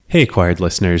Hey, Acquired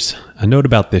listeners. A note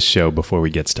about this show before we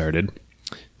get started.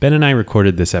 Ben and I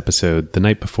recorded this episode the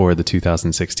night before the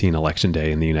 2016 election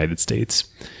day in the United States.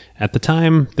 At the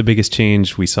time, the biggest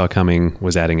change we saw coming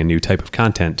was adding a new type of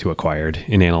content to Acquired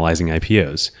in analyzing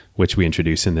IPOs, which we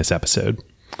introduce in this episode.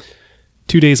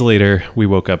 2 days later, we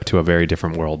woke up to a very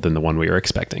different world than the one we were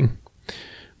expecting.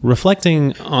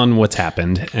 Reflecting on what's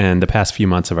happened and the past few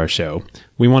months of our show,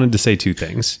 we wanted to say two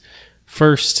things.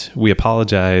 First, we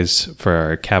apologize for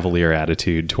our cavalier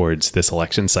attitude towards this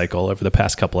election cycle over the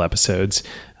past couple episodes,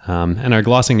 and our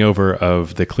glossing over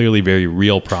of the clearly very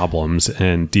real problems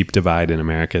and deep divide in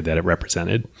America that it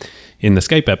represented. In the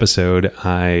Skype episode,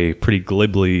 I pretty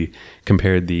glibly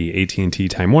compared the AT&T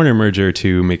Time Warner merger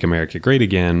to Make America Great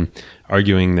Again,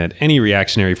 arguing that any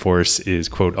reactionary force is,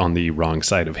 quote, on the wrong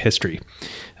side of history,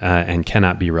 and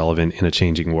cannot be relevant in a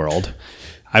changing world.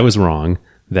 I was wrong.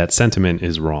 That sentiment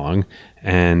is wrong,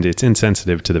 and it's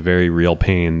insensitive to the very real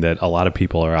pain that a lot of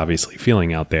people are obviously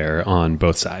feeling out there on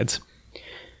both sides.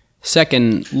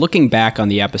 Second, looking back on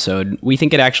the episode, we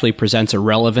think it actually presents a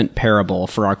relevant parable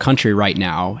for our country right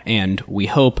now, and we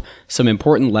hope some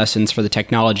important lessons for the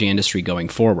technology industry going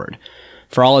forward.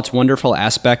 For all its wonderful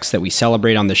aspects that we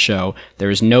celebrate on the show, there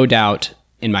is no doubt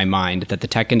in my mind that the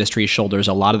tech industry shoulders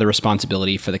a lot of the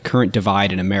responsibility for the current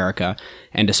divide in America,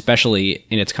 and especially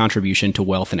in its contribution to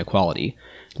wealth inequality.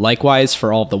 Likewise,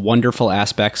 for all of the wonderful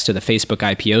aspects to the Facebook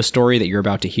IPO story that you're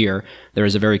about to hear, there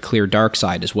is a very clear dark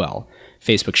side as well.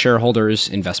 Facebook shareholders,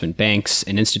 investment banks,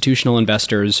 and institutional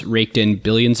investors raked in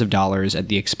billions of dollars at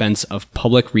the expense of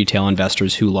public retail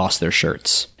investors who lost their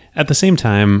shirts. At the same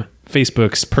time,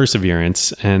 Facebook's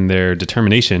perseverance and their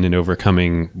determination in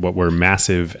overcoming what were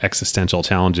massive existential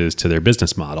challenges to their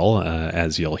business model,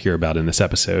 as you'll hear about in this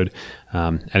episode,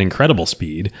 at incredible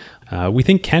speed, we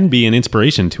think can be an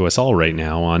inspiration to us all right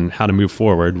now on how to move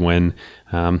forward when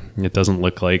it doesn't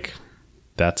look like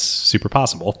that's super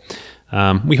possible.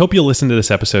 We hope you'll listen to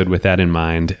this episode with that in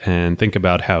mind and think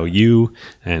about how you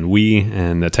and we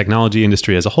and the technology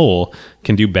industry as a whole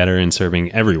can do better in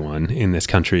serving everyone in this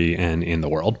country and in the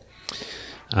world.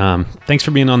 Thanks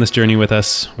for being on this journey with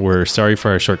us. We're sorry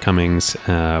for our shortcomings.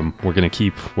 We're going to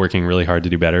keep working really hard to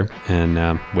do better.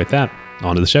 And with that,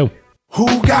 on to the show. Who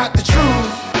got the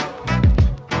truth?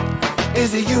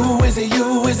 Is it you? Is it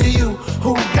you? Is it you?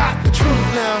 Who got the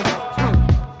truth now?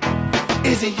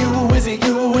 Is it you? Is it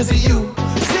you? Is it you?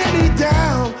 Sit me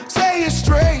down, say it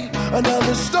straight.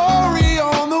 Another story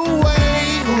on the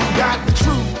way. Who got the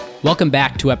truth? Welcome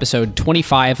back to episode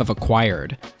 25 of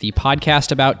Acquired, the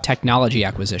podcast about technology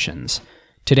acquisitions.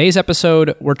 Today's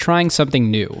episode, we're trying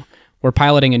something new. We're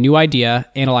piloting a new idea,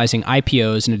 analyzing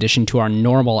IPOs in addition to our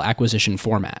normal acquisition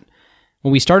format.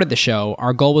 When we started the show,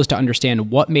 our goal was to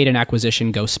understand what made an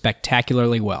acquisition go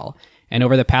spectacularly well. And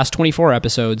over the past 24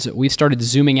 episodes, we've started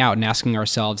zooming out and asking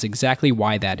ourselves exactly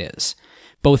why that is.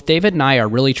 Both David and I are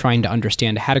really trying to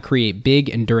understand how to create big,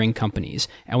 enduring companies,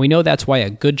 and we know that's why a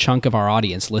good chunk of our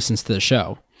audience listens to the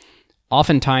show.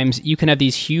 Oftentimes, you can have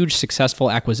these huge,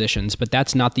 successful acquisitions, but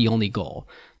that's not the only goal.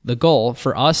 The goal,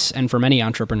 for us and for many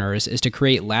entrepreneurs, is to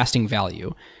create lasting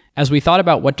value. As we thought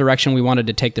about what direction we wanted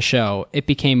to take the show, it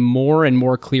became more and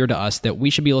more clear to us that we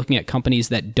should be looking at companies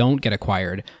that don't get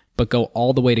acquired, but go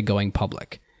all the way to going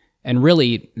public. And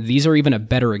really, these are even a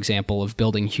better example of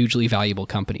building hugely valuable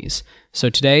companies. So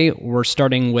today, we're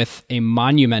starting with a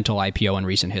monumental IPO in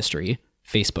recent history,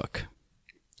 Facebook.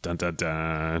 Dun, dun,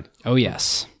 dun. Oh,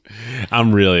 yes.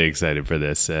 I'm really excited for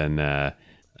this, and I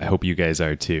hope you guys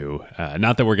are too.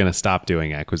 Not that we're going to stop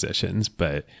doing acquisitions,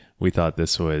 but we thought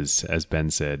this was, as Ben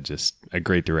said, just a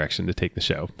great direction to take the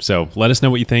show. So let us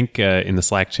know what you think in the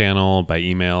Slack channel, by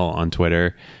email, on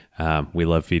Twitter. We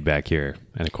love feedback here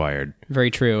at Acquired. Very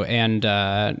true. And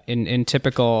in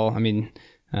typical,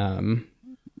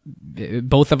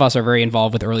 both of us are very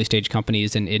involved with early stage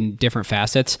companies in different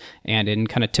facets, and in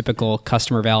kind of typical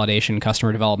customer validation,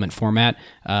 customer development format,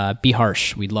 be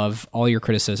harsh. We'd love all your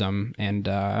criticism, and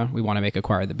we want to make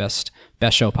Acquired the best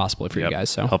show possible for you guys.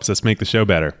 So helps us make the show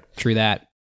better. True that.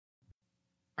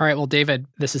 All right, well, David,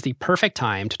 this is the perfect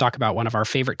time to talk about one of our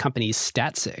favorite companies,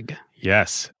 StatSig.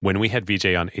 Yes. When we had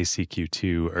VJ on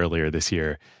ACQ2 earlier this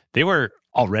year, they were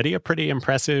already a pretty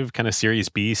impressive kind of Series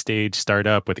B stage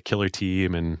startup with a killer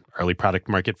team and early product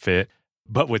market fit.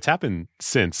 But what's happened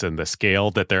since and the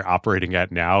scale that they're operating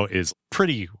at now is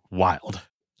pretty wild.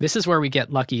 This is where we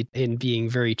get lucky in being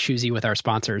very choosy with our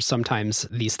sponsors. Sometimes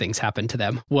these things happen to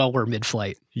them while we're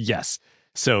mid-flight. Yes.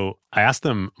 So I asked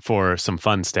them for some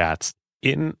fun stats.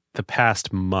 In the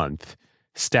past month,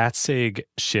 StatSig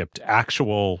shipped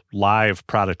actual live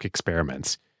product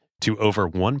experiments to over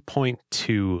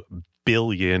 1.2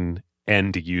 billion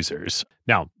end users.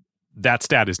 Now, that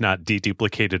stat is not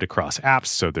deduplicated across apps,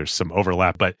 so there's some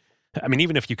overlap. But I mean,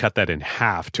 even if you cut that in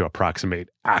half to approximate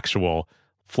actual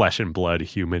flesh and blood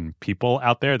human people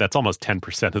out there, that's almost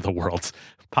 10% of the world's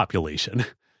population.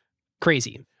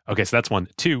 Crazy. Okay, so that's one.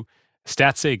 Two,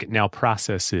 StatSig now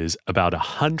processes about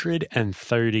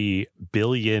 130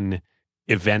 billion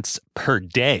events per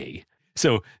day.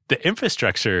 So the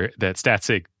infrastructure that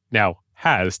StatSig now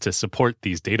has to support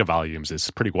these data volumes is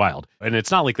pretty wild. And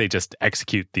it's not like they just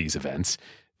execute these events.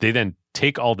 They then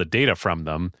take all the data from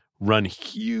them, run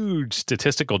huge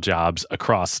statistical jobs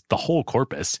across the whole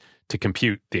corpus to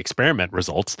compute the experiment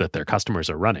results that their customers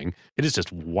are running. It is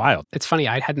just wild. It's funny,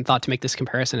 I hadn't thought to make this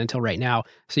comparison until right now.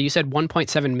 So you said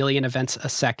 1.7 million events a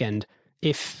second.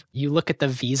 If you look at the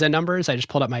Visa numbers, I just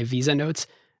pulled up my Visa notes.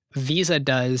 Visa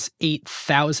does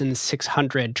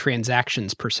 8,600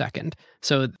 transactions per second.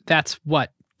 So that's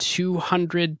what,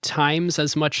 200 times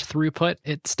as much throughput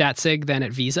at StatSig than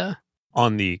at Visa?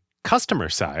 On the customer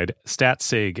side,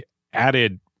 StatSig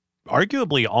added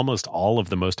arguably almost all of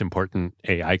the most important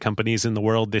AI companies in the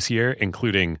world this year,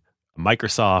 including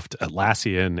Microsoft,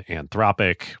 Atlassian,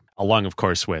 Anthropic, along, of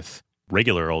course, with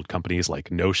regular old companies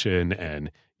like Notion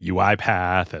and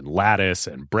UiPath and Lattice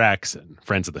and Brex and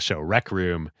friends of the show Rec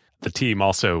Room. The team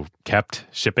also kept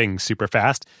shipping super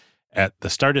fast. At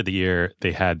the start of the year,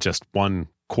 they had just one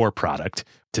core product.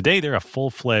 Today, they're a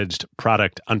full-fledged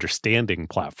product understanding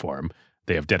platform.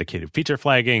 They have dedicated feature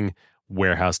flagging,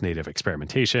 warehouse native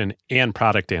experimentation, and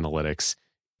product analytics.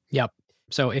 Yep.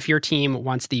 So if your team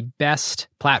wants the best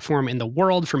platform in the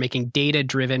world for making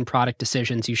data-driven product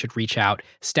decisions, you should reach out.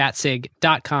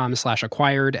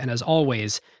 statsig.com/acquired. And as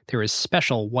always, there is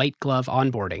special white glove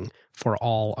onboarding for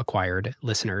all acquired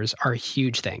listeners. Our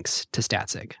huge thanks to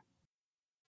StatSig.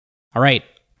 All right.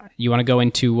 You want to go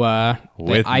into the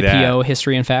IPO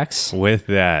history and facts? With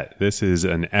that, this is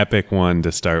an epic one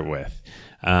to start with.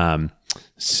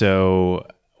 So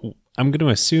I'm going to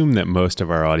assume that most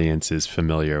of our audience is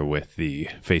familiar with the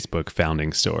Facebook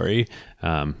founding story.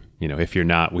 If you're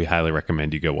not, we highly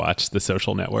recommend you go watch The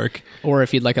Social Network. Or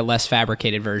if you'd like a less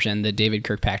fabricated version, the David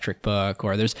Kirkpatrick book,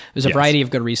 or there's a variety of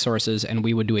good resources, and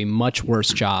we would do a much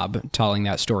worse job telling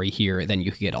that story here than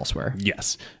you could get elsewhere.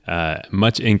 Yes.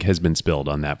 Much ink has been spilled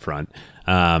on that front.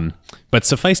 But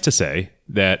suffice to say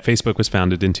that Facebook was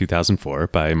founded in 2004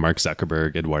 by Mark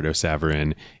Zuckerberg, Eduardo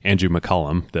Saverin, Andrew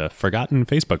McCollum, the forgotten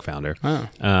Facebook founder,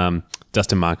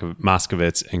 Dustin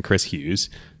Moskovitz, and Chris Hughes.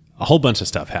 A whole bunch of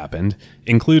stuff happened,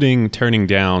 including turning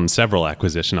down several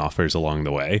acquisition offers along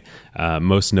the way,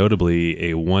 most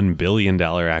notably a $1 billion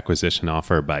acquisition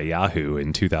offer by Yahoo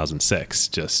in 2006,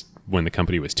 just when the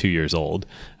company was 2 years old,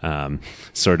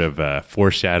 sort of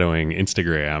foreshadowing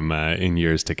Instagram in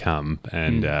years to come.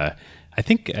 And I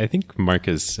think Mark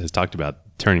has talked about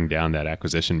turning down that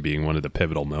acquisition being one of the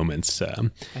pivotal moments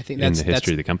in the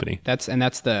history of the company. That's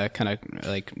the kind of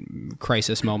like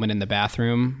crisis moment in the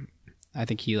bathroom. I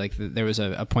think there was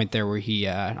a point there where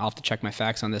I'll have to check my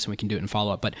facts on this and we can do it in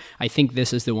follow up. But I think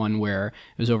this is the one where it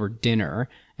was over dinner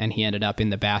and he ended up in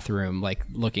the bathroom, like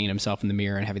looking at himself in the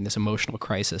mirror and having this emotional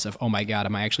crisis of, oh my God,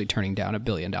 am I actually turning down $1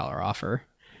 billion offer?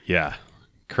 Yeah,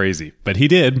 crazy. But he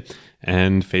did.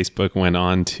 And Facebook went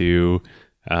on to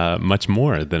much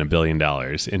more than $1 billion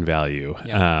in value.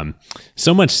 Yeah.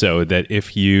 So much so that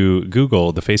if you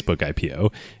Google the Facebook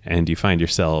IPO and you find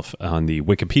yourself on the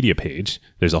Wikipedia page,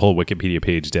 there's a whole Wikipedia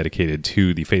page dedicated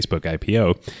to the Facebook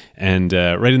IPO. And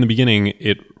right in the beginning,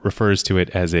 it refers to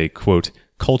it as a, quote,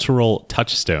 cultural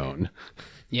touchstone.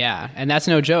 Yeah, and that's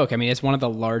no joke. I mean, it's one of the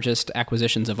largest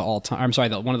acquisitions of all time. I'm sorry,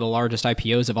 one of the largest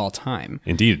IPOs of all time.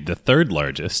 Indeed, the third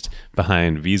largest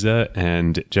behind Visa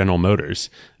and General Motors,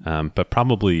 but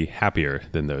probably happier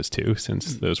than those two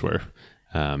since those were,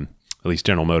 at least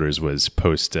General Motors was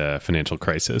post-financial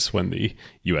crisis when the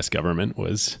U.S. government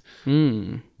was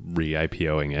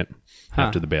re-IPOing it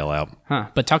after the bailout.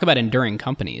 But talk about enduring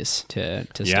companies to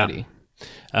study.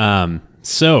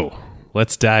 So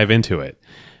let's dive into it.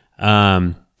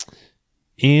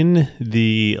 In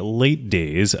the late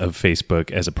days of Facebook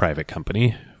as a private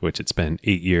company, which it spent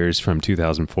 8 years from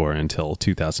 2004 until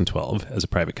 2012 as a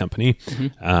private company,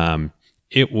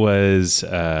 it was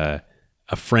a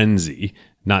frenzy,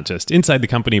 not just inside the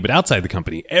company, but outside the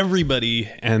company. Everybody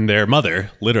and their mother,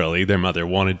 literally their mother,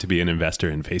 wanted to be an investor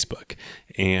in Facebook.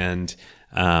 And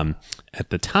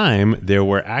at the time, there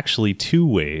were actually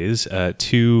two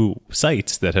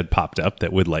sites that had popped up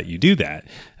that would let you do that.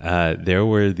 There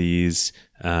were these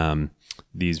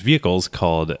vehicles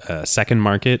called Second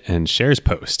Market and Shares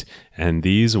Post. And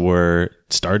these were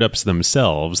startups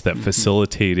themselves that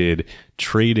facilitated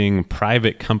trading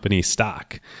private company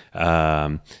stock.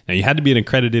 Now, you had to be an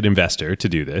accredited investor to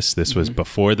do this. This was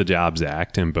before the Jobs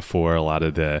Act and before a lot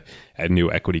of the new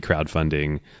equity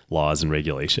crowdfunding laws and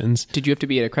regulations. Did you have to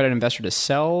be an accredited investor to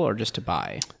sell or just to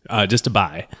buy? Just to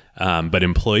buy. But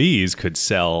employees could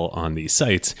sell on these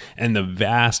sites. And the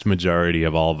vast majority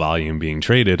of all volume being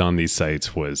traded on these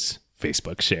sites was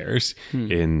Facebook shares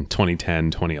in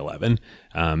 2010, 2011.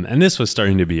 And this was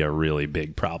starting to be a really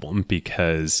big problem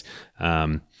because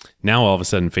now all of a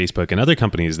sudden Facebook and other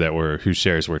companies whose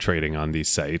shares were trading on these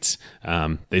sites,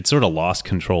 they'd sort of lost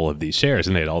control of these shares,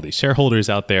 and they had all these shareholders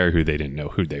out there who they didn't know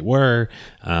who they were.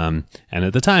 And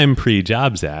at the time,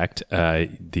 pre-Jobs Act,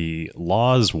 the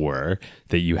laws were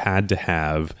that you had to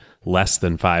have less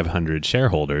than 500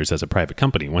 shareholders as a private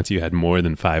company. Once you had more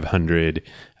than 500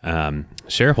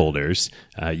 shareholders,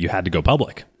 you had to go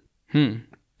public.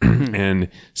 And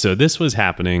so this was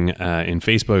happening in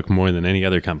Facebook more than any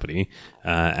other company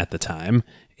at the time.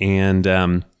 And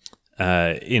in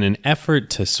an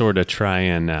effort to sort of try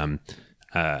and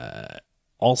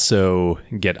also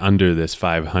get under this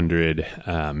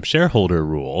 500 shareholder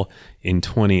rule in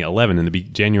 2011,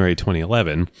 in January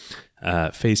 2011,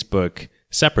 Facebook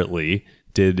separately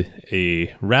did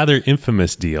a rather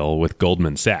infamous deal with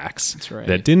Goldman Sachs. That's right.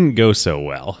 That didn't go so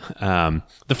well.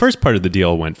 The first part of the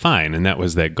deal went fine, and that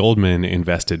was that Goldman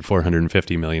invested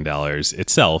 $450 million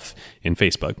itself in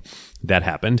Facebook. That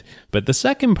happened. But the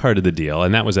second part of the deal,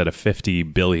 and that was at a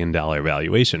 $50 billion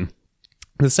valuation,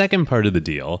 the second part of the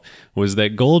deal was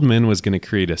that Goldman was going to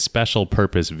create a special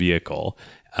purpose vehicle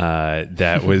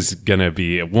that was going to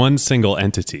be one single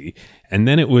entity. And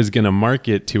then it was going to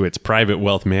market to its private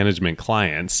wealth management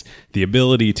clients the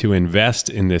ability to invest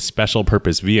in this special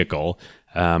purpose vehicle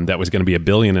that was going to be $1.5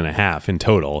 billion in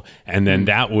total. And then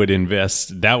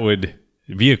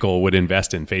vehicle would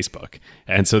invest in Facebook.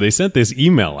 And so they sent this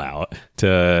email out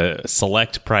to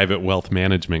select private wealth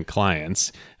management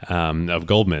clients of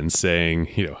Goldman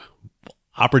saying,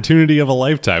 opportunity of a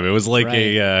lifetime. It was like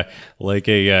a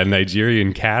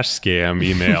Nigerian cash scam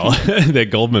email that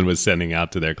Goldman was sending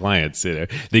out to their clients.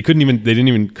 They couldn't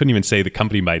even say the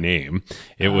company by name.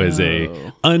 It was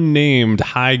a unnamed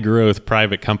high growth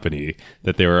private company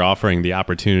that they were offering the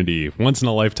opportunity, once in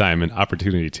a lifetime, an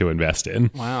opportunity to invest in.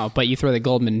 Wow. But you throw the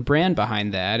Goldman brand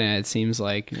behind that, and it seems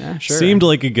like, sure. Seemed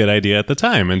like a good idea at the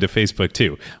time, and to Facebook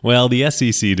too. Well, the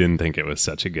SEC didn't think it was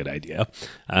such a good idea.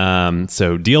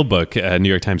 So DealBook, New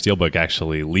York Times DealBook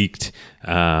actually leaked,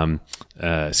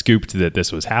 scooped that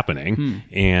this was happening.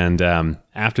 And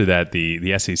after that,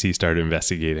 the SEC started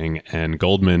investigating, and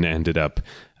Goldman ended up,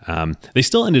 they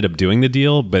still ended up doing the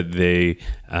deal, but they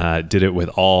did it with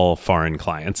all foreign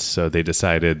clients. So they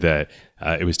decided that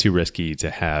it was too risky to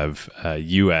have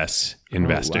U.S.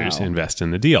 investors invest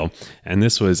in the deal. And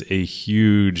this was a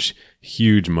huge,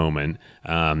 huge moment.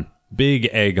 Big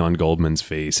egg on Goldman's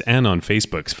face and on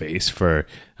Facebook's face for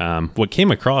what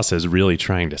came across as really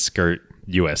trying to skirt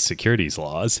U.S. securities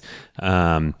laws.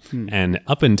 And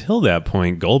up until that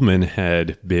point, Goldman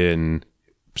had been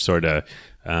sort of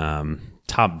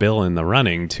top bill in the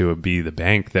running to be the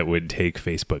bank that would take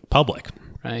Facebook public.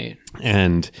 Right.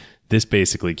 And this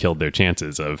basically killed their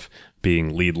chances of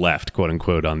being lead left, quote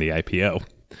unquote, on the IPO.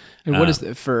 And what is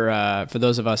for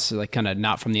those of us like kind of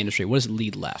not from the industry? What is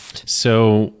lead left?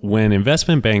 So when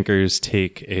investment bankers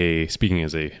speaking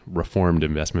as a reformed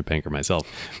investment banker myself,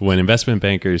 when investment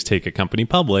bankers take a company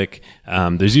public,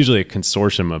 there's usually a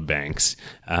consortium of banks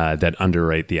that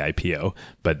underwrite the IPO,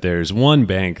 but there's one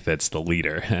bank that's the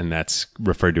leader, and that's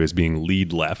referred to as being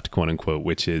lead left, quote unquote,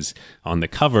 which is on the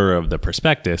cover of the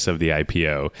prospectus of the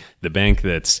IPO. The bank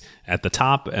that's at the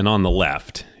top and on the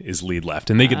left is lead left,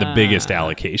 and they get the biggest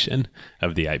allocation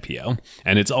of the IPO.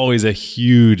 And it's always a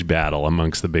huge battle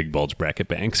amongst the big bulge bracket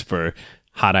banks for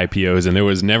hot IPOs, and there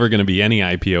was never going to be any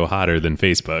IPO hotter than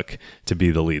Facebook to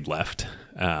be the lead left.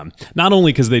 Not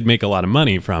only because they'd make a lot of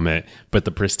money from it, but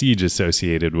the prestige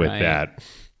associated with that,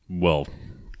 well,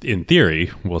 in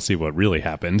theory, we'll see what really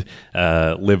happened,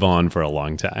 live on for a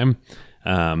long time.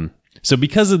 So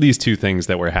because of these two things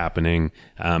that were happening,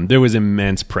 there was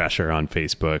immense pressure on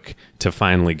Facebook to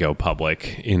finally go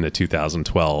public in the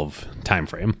 2012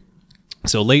 timeframe.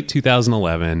 So late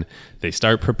 2011, they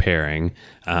start preparing.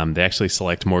 They actually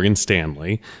select Morgan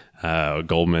Stanley,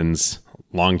 Goldman's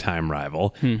longtime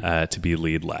rival, to be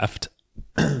lead left.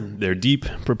 They're deep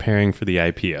preparing for the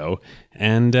IPO.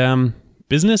 And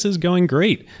business is going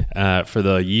great. For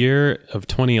the year of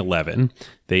 2011,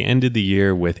 they ended the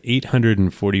year with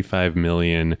 845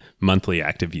 million monthly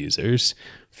active users,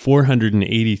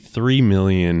 483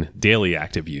 million daily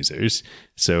active users.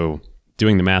 So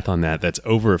doing the math on that, that's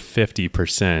over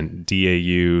 50%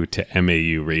 DAU to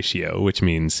MAU ratio, which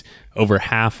means over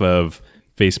half of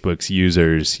Facebook's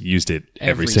users used it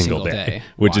every single day,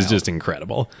 which is just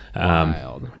incredible.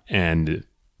 And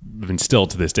still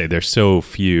to this day, there's so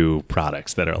few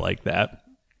products that are like that.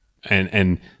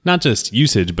 And not just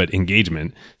usage, but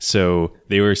engagement. So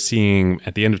they were seeing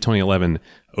at the end of 2011,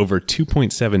 over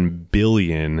 2.7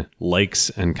 billion likes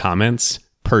and comments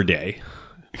per day,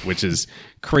 which is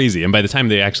crazy. And by the time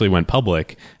they actually went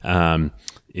public,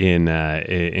 in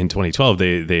 2012,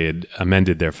 they had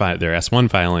amended their S1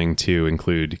 filing to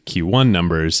include Q1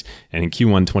 numbers, and in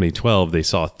Q1 2012, they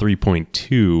saw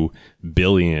 3.2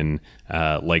 billion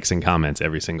likes and comments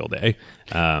every single day.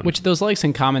 Which those likes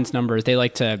and comments numbers, they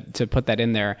like to put that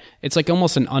in there. It's like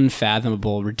almost an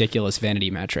unfathomable, ridiculous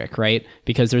vanity metric, right?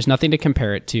 Because there's nothing to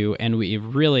compare it to, and we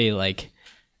really like.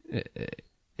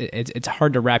 It's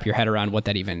hard to wrap your head around what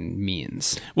that even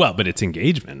means. Well, but it's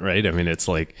engagement, right? I mean, it's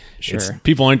like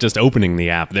people aren't just opening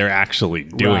the app; they're actually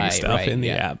doing stuff in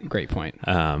the app. Great point.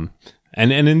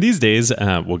 And in these days,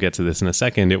 we'll get to this in a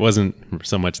second. It wasn't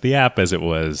so much the app as it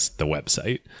was the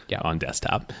website on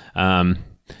desktop. And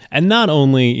not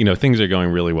only, things are going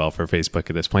really well for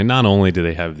Facebook at this point. Not only do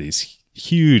they have these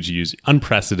huge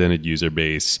unprecedented user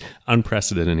base,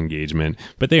 unprecedented engagement,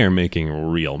 but they are making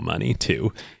real money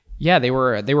too. Yeah, they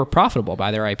were profitable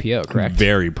by their IPO, correct?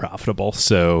 Very profitable.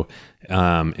 So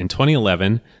in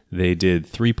 2011, they did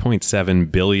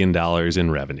 $3.7 billion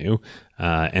in revenue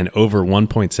and over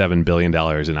 $1.7 billion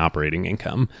in operating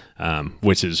income,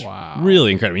 which is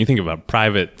really incredible. When you think about a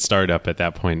private startup at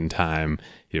that point in time,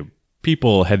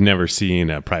 people had never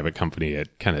seen a private company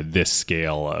at kind of this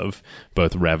scale of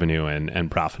both revenue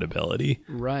and profitability.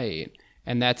 Right.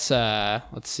 And that's,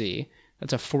 let's see.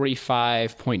 That's a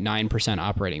 45.9%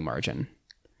 operating margin.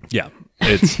 Yeah,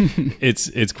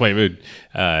 it's quite good.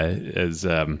 As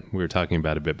we were talking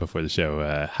about a bit before the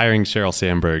show, hiring Sheryl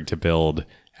Sandberg to build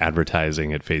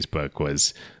advertising at Facebook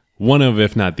was one of,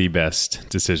 if not the best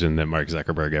decision that Mark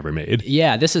Zuckerberg ever made.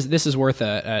 Yeah, this is worth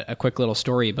a quick little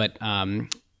story, but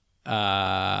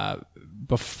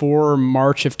before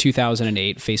March of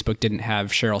 2008, Facebook didn't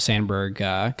have Sheryl Sandberg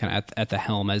kind of at the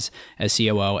helm as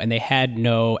COO, and they had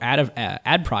no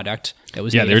ad product that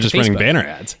was they were just running banner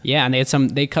ads. Yeah, and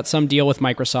they cut some deal with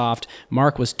Microsoft.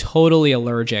 Mark was totally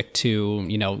allergic to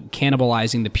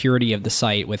cannibalizing the purity of the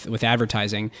site with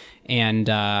advertising, and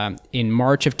in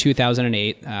March of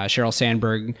 2008, Sheryl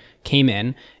Sandberg came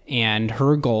in. And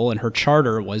her goal and her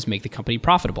charter was make the company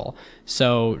profitable.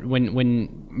 So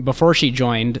before she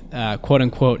joined, quote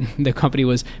unquote, the company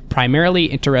was primarily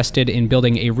interested in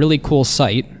building a really cool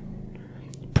site.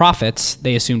 Profits,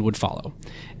 they assumed, would follow.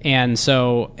 And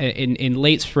so in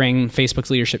late spring, Facebook's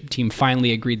leadership team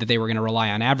finally agreed that they were going to rely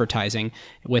on advertising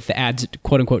with the ads,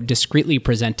 quote unquote, discreetly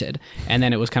presented. And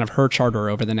then it was kind of her charter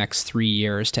over the next 3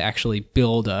 years to actually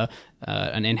build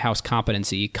an in-house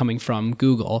competency coming from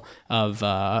Google of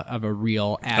a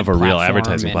real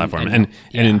advertising platform. And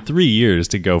in 3 years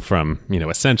to go from,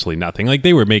 essentially nothing, like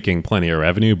they were making plenty of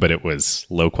revenue, but it was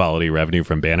low quality revenue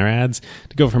from banner ads,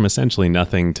 to go from essentially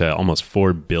nothing to almost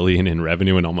 $4 billion in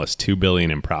revenue and almost $2 billion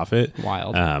in profit.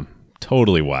 Wild.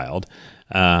 Totally wild.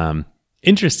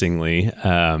 Interestingly,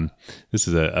 this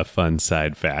is a fun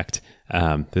side fact.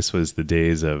 This was the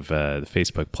days of the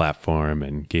Facebook platform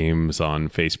and games on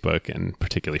Facebook, and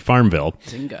particularly Farmville.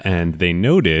 Zynga. And they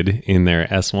noted in their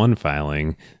S1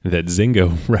 filing that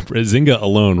Zynga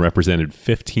alone represented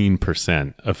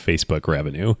 15% of Facebook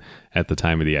revenue at the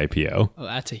time of the IPO. Oh,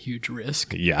 that's a huge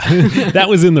risk. Yeah, that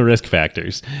was in the risk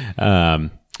factors.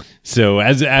 So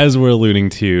as we're alluding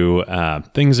to,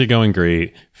 things are going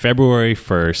great. February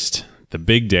 1st, the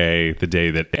big day, the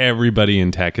day that everybody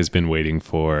in tech has been waiting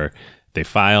for.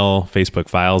 Facebook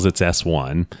files its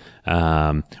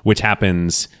S1, which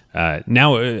happens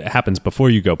now. It happens before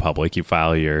you go public. You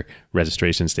file your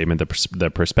registration statement,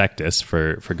 the prospectus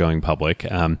for going public.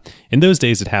 In those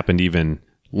days, it happened even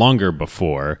longer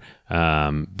before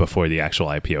the actual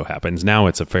IPO happens. Now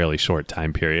it's a fairly short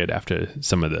time period after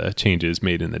some of the changes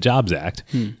made in the Jobs Act.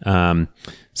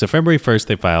 So February 1st,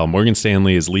 they file. Morgan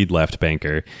Stanley is lead left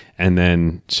banker, and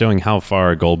then showing how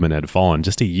far Goldman had fallen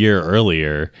just a year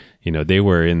earlier. They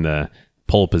were in the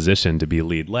pole position to be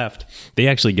lead left. They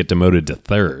actually get demoted to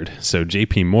third. So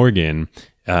JP Morgan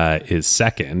is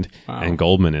second, and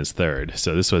Goldman is third.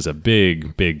 So this was a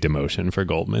big demotion for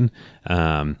Goldman.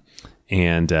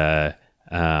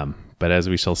 But as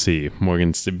we shall see,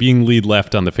 Morgan's being lead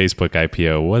left on the Facebook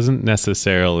IPO wasn't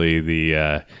necessarily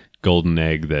the golden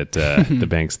egg that the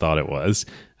banks thought it was.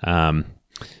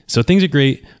 So things are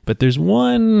great, but there's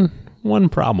one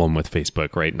problem with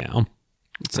Facebook right now.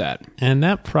 What's that? And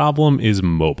that problem is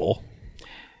mobile.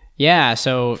 Yeah,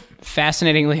 so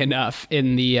fascinatingly enough,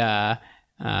 in the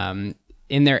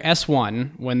in their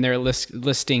S1, when they're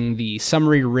listing the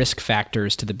summary risk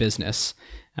factors to the business,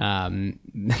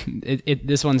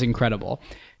 this one's incredible.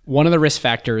 One of the risk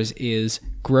factors is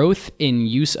growth in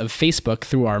use of Facebook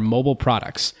through our mobile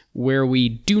products, where we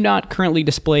do not currently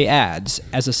display ads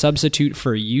as a substitute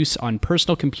for use on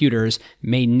personal computers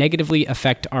may negatively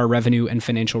affect our revenue and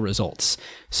financial results.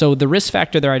 So the risk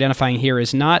factor they're identifying here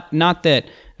is not that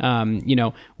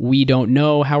we don't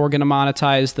know how we're going to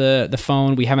monetize the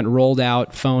phone. We haven't rolled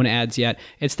out phone ads yet.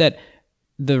 It's that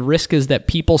the risk is that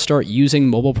people start using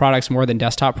mobile products more than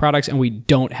desktop products, and we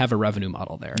don't have a revenue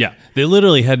model there. Yeah, they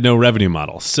literally had no revenue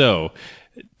model. So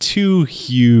two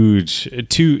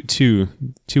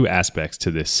aspects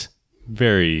to this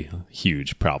very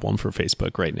huge problem for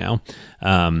Facebook right now.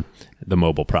 The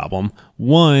mobile problem.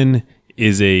 One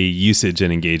is a usage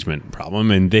and engagement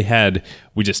problem. And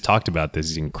we just talked about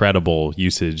this incredible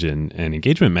usage and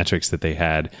engagement metrics that they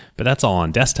had, but that's all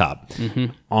on desktop. Mm-hmm.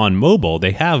 On mobile,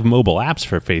 they have mobile apps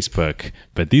for Facebook,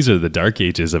 but these are the dark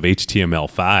ages of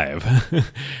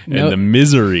HTML5 and the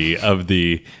misery of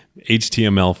the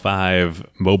HTML5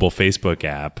 mobile Facebook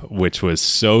app, which was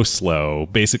so slow,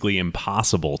 basically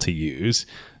impossible to use.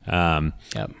 And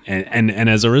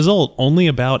as a result, only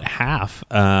about half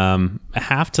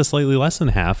to slightly less than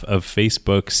half of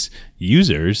Facebook's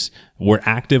users were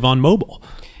active on mobile.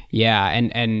 Yeah,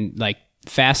 and like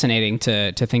fascinating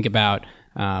to think about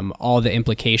all the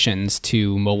implications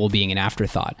to mobile being an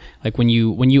afterthought. Like when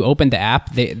you opened the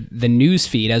app, the news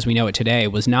feed as we know it today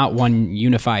was not one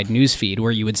unified news feed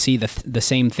where you would see the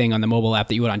same thing on the mobile app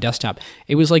that you would on desktop.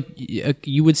 It was like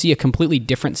you would see a completely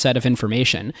different set of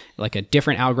information, like a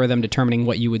different algorithm determining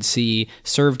what you would see,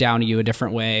 served down to you a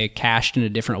different way, cached in a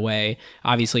different way,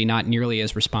 obviously not nearly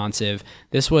as responsive.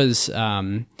 This was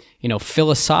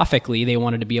philosophically, they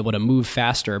wanted to be able to move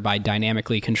faster by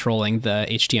dynamically controlling the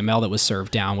HTML that was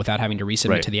served down without having to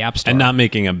resubmit to the App Store. And not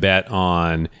making a bet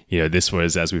on, this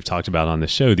was, as we've talked about on the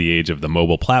show, the age of the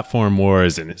mobile platform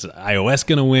wars, and is iOS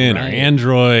going to win or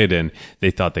Android? And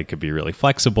they thought they could be really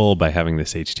flexible by having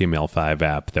this HTML5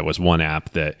 app that was one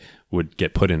app that would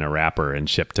get put in a wrapper and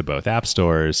shipped to both app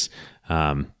stores.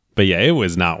 But yeah, it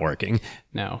was not working.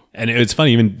 No. And it's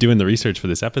funny, even doing the research for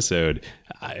this episode,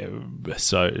 I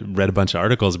read a bunch of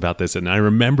articles about this, and I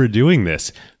remember doing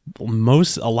this.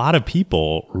 A lot of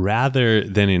people, rather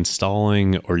than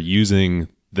installing or using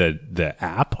the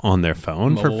app on their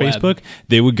phone mobile for Facebook,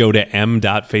 they would go to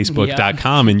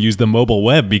m.facebook.com and use the mobile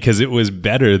web because it was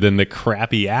better than the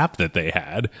crappy app that they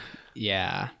had.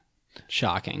 Yeah.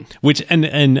 Shocking. Which, and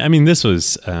I mean, this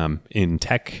was in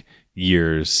tech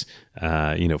years,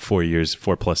 4+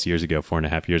 years ago,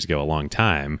 4.5 years ago, a long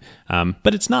time.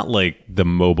 But it's not like the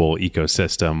mobile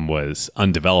ecosystem was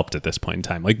undeveloped at this point in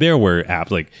time. Like there were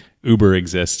apps like Uber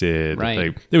existed. Right.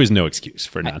 Like, there was no excuse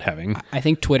for not having. I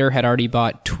think Twitter had already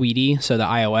bought Tweety, so the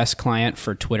iOS client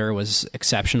for Twitter was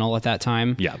exceptional at that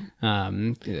time. Yeah.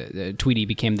 Tweety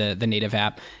became the native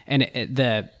app. And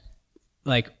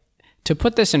to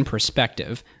put this in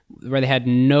perspective, where they had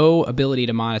no ability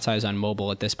to monetize on mobile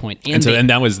at this point. And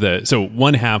that was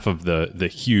one half of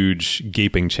the huge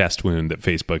gaping chest wound that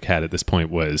Facebook had at this point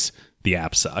was the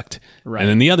app sucked. Right. And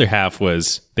then the other half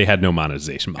was they had no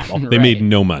monetization model. They made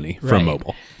no money from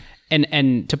mobile.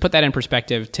 And to put that in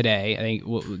perspective today, I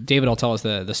think David will tell us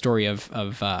the story of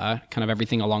kind of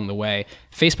everything along the way.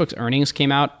 Facebook's earnings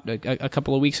came out a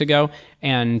couple of weeks ago,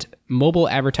 and mobile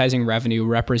advertising revenue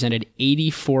represented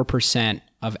 84%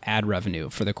 of ad revenue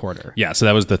for the quarter. Yeah, so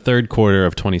that was the third quarter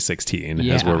of 2016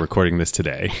 as we're recording this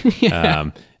today.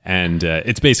 And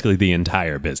it's basically the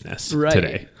entire business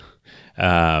today.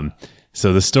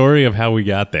 So the story of how we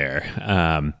got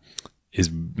there is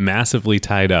massively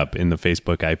tied up in the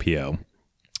Facebook IPO.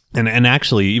 And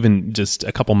actually, even just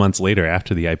a couple months later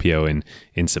after the IPO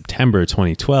in September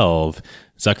 2012,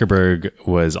 Zuckerberg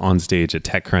was on stage at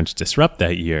TechCrunch Disrupt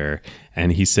that year,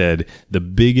 and he said, the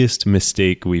biggest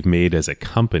mistake we've made as a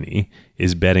company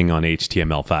is betting on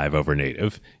HTML5 over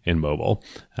native in mobile.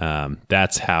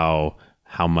 That's how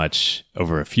much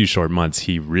over a few short months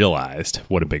he realized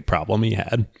what a big problem he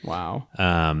had. Wow.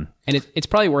 And it's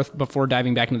probably worth, before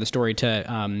diving back into the story,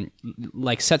 to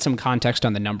set some context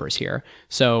on the numbers here.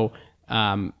 So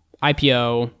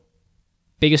IPO,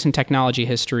 biggest in technology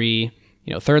history,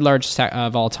 third largest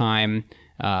of all time,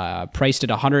 priced at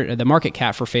 100. The market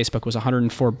cap for Facebook was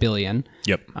 104 billion.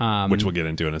 Yep. Which we'll get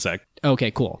into in a sec.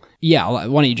 Okay, cool. Yeah, why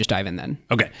don't you just dive in then?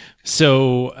 Okay.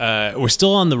 So we're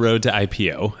still on the road to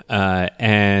IPO,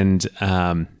 and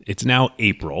it's now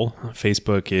April.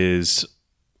 Facebook is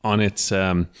on its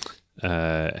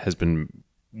has been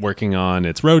working on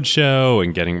its roadshow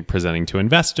and presenting to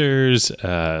investors,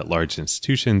 large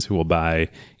institutions who will buy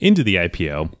into the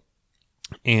IPO.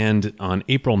 And on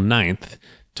April 9th,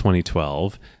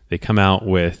 2012, they come out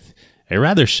with a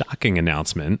rather shocking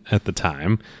announcement at the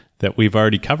time that we've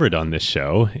already covered on this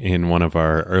show in one of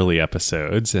our early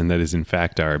episodes, and that is in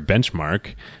fact our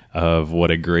benchmark of what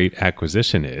a great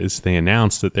acquisition is. They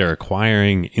announced that they're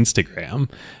acquiring Instagram.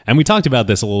 And we talked about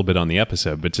this a little bit on the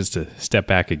episode, but just to step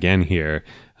back again here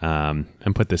and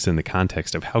put this in the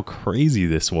context of how crazy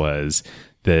this was,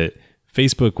 that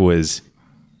Facebook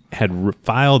had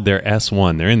filed their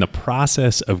S1. They're in the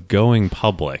process of going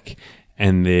public,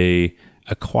 and they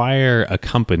acquire a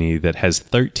company that has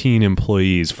 13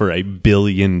 employees for $1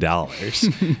 billion.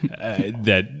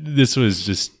 That this was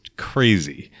just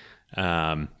crazy.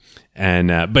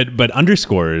 But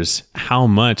underscores how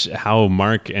Mark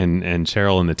and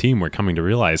Cheryl and the team were coming to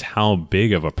realize how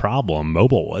big of a problem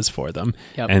mobile was for them.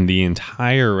 Yep. And the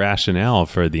entire rationale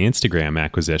for the Instagram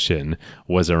acquisition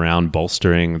was around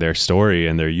bolstering their story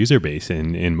and their user base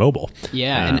in mobile.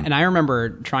 Yeah, and I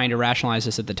remember trying to rationalize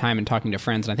this at the time and talking to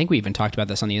friends, and I think we even talked about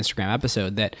this on the Instagram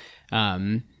episode, that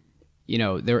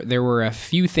there were a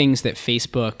few things that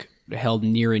Facebook held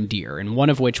near and dear, and one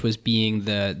of which was being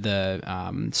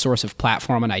the source of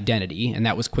platform and identity, and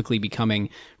that was quickly becoming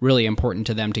really important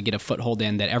to them to get a foothold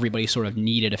in, that everybody sort of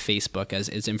needed a Facebook as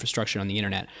infrastructure on the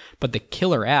internet. But the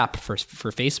killer app for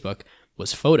Facebook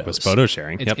was photos. Was photo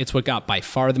sharing. It's what got by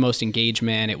far the most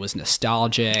engagement. It was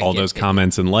nostalgic. All those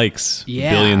comments and likes,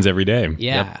 billions every day.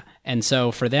 Yeah. Yep. And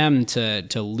so for them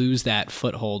to lose that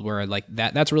foothold, where like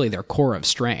that's really their core of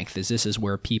strength, this is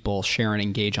where people share and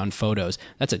engage on photos.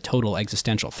 That's a total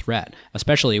existential threat,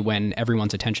 especially when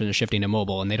everyone's attention is shifting to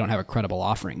mobile and they don't have a credible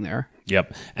offering there.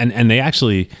 Yep. And they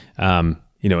actually,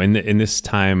 in this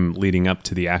time leading up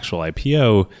to the actual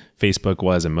IPO, Facebook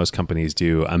was, and most companies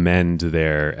do, amend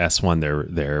their S1,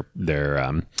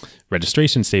 their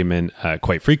registration statement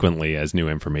quite frequently as new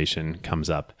information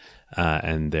comes up.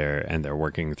 And they're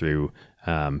working through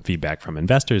feedback from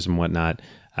investors and whatnot.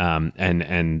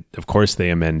 And of course they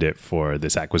amend it for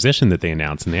this acquisition that they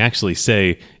announced. And they actually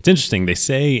say, it's interesting, they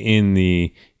say in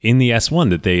the S1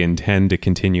 that they intend to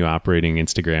continue operating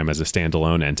Instagram as a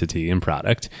standalone entity and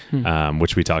product,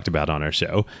 which we talked about on our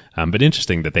show. But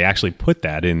interesting that they actually put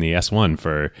that in the S1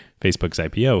 for Facebook's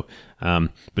IPO.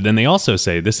 But then they also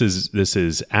say, this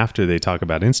is after they talk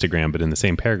about Instagram, but in the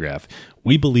same paragraph,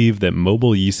 we believe that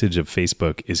mobile usage of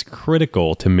Facebook is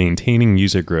critical to maintaining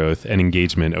user growth and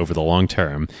engagement over the long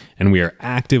term, and we are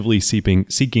actively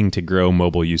seeking to grow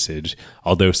mobile usage,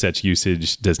 although such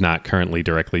usage does not currently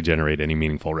directly generate any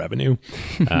meaningful revenue.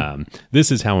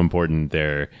 This is how important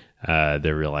they're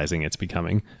realizing it's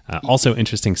becoming. Also,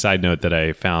 interesting side note that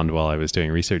I found while I was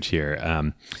doing research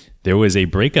here, there was a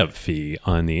breakup fee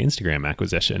on the Instagram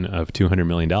acquisition of $200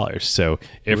 million. So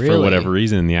if for whatever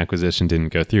reason the acquisition didn't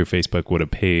go through, Facebook would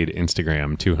have paid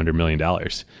Instagram $200 million.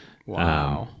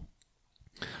 Wow.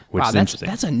 Which is interesting.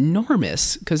 That's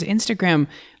enormous, because Instagram,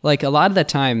 like a lot of the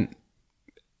time,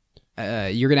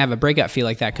 you're going to have a breakup fee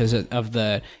like that because of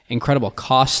the incredible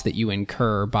costs that you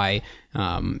incur by,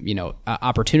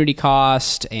 opportunity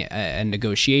cost and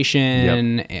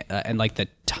negotiation, and like the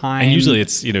time. And usually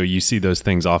it's, you see those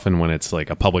things often when it's like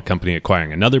a public company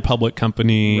acquiring another public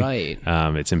company. Right.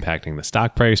 It's impacting the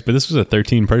stock price, but this was a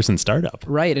 13-person startup.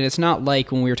 Right. And it's not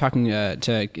like when we were talking to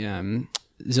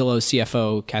Zillow's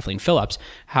CFO, Kathleen Phillips,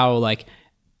 how like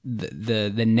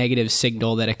the negative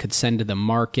signal that it could send to the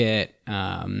market,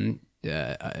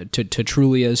 to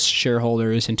Trulia's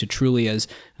shareholders and to Trulia's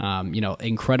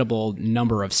incredible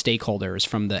number of stakeholders,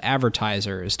 from the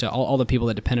advertisers to all the people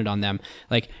that depended on them.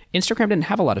 Like Instagram didn't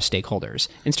have a lot of stakeholders.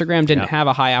 Instagram didn't have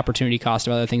a high opportunity cost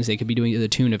of other things they could be doing to the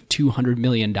tune of $200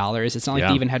 million. It's not like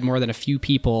they even had more than a few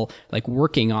people like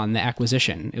working on the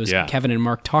acquisition. It was Kevin and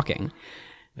Mark talking.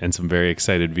 And some very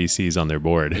excited VCs on their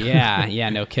board. Yeah,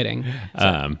 no kidding.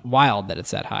 Wild that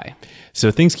it's that high. So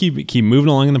things keep moving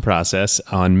along in the process.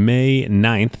 On May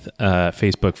 9th,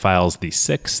 Facebook files the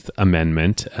 6th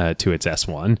amendment to its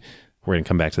S1. We're going to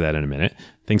come back to that in a minute.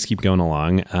 Things keep going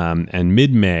along. And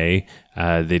mid-May,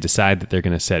 they decide that they're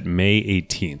going to set May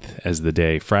 18th as the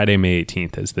day, Friday, May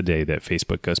 18th as the day that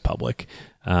Facebook goes public.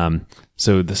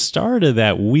 So the start of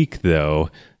that week, though,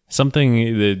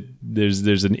 something that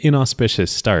there's an inauspicious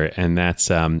start, and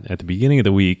that's at the beginning of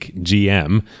the week,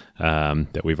 GM,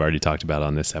 that we've already talked about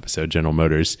on this episode, General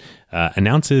Motors,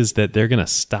 announces that they're going to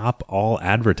stop all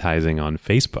advertising on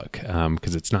Facebook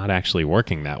because it's not actually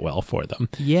working that well for them.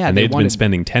 Yeah, and they've been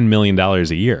spending $10 million a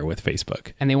year with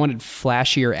Facebook. And they wanted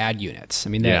flashier ad units. I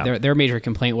mean, their major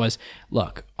complaint was,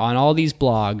 look, on all these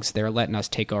blogs, they're letting us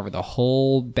take over the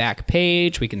whole back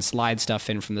page. We can slide stuff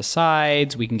in from the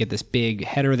sides. We can get this big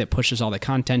header that pushes all the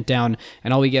content down.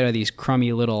 And all we get are these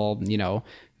crummy little,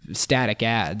 static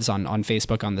ads on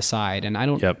Facebook on the side. And I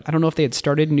don't know if they had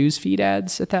started newsfeed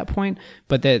ads at that point,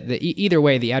 but either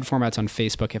way, the ad formats on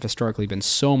Facebook have historically been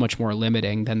so much more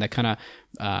limiting than the kind of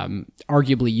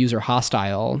arguably user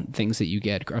hostile things that you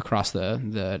get across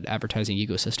the advertising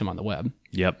ecosystem on the web.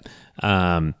 Yep.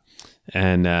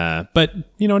 But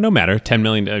no matter, $10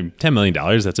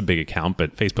 million, that's a big account,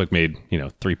 but Facebook made,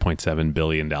 $3.7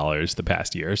 billion the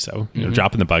past year. So,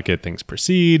 drop in the bucket, things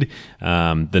proceed.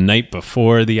 The night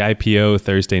before the IPO,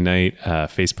 Thursday night,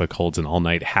 Facebook holds an all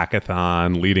night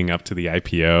hackathon leading up to the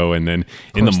IPO. And then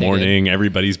in the morning,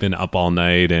 everybody's been up all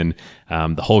night and,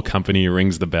 the whole company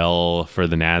rings the bell for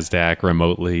the NASDAQ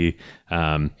remotely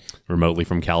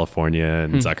from California,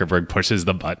 and Zuckerberg pushes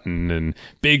the button and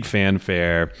big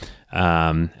fanfare.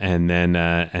 And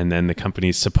then the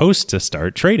company's supposed to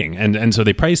start trading. And so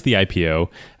they priced the IPO,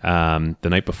 the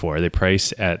night before. They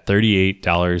price at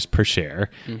 $38 per share,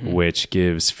 which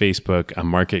gives Facebook a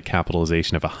market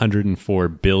capitalization of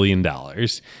 $104 billion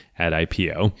at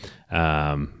IPO.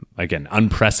 Again,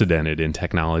 unprecedented in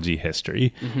technology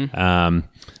history.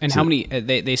 And how many,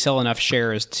 they sell enough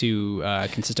shares to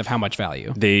consist of how much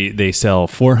value? They sell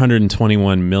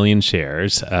 421 million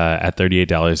shares at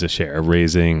 $38 a share,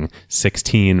 raising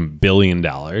 $16 billion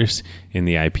in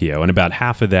the IPO. And about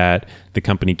half of that the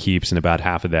company keeps, and about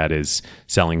half of that is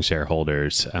selling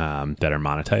shareholders that are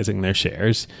monetizing their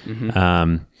shares.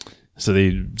 So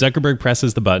Zuckerberg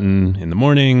presses the button in the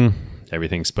morning.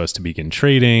 Everything's supposed to begin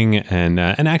trading, and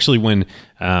actually, when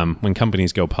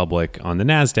companies go public on the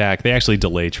NASDAQ, they actually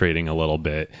delay trading a little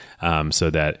bit, so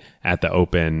that at the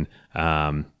open,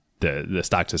 the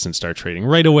stock doesn't start trading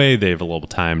right away. They have a little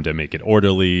time to make it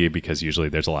orderly, because usually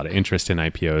there's a lot of interest in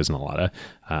IPOs and a lot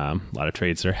of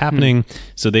trades that are happening.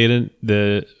 So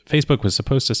the Facebook was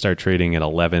supposed to start trading at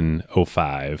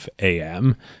 11:05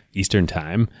 a.m. Eastern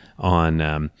time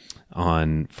on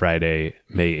Friday,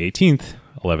 May 18th.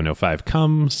 11:05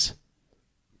 comes,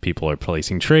 people are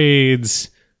placing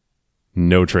trades,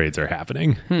 no trades are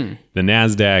happening. The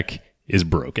NASDAQ is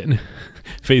broken.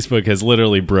 Facebook has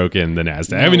literally broken the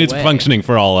NASDAQ. I mean, it's functioning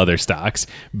for all other stocks,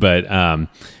 but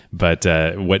what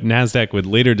NASDAQ would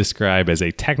later describe as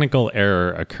a technical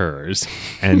error occurs,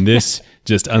 and this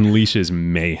just unleashes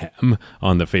mayhem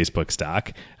on the Facebook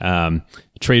stock.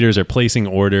 Traders are placing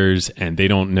orders, and they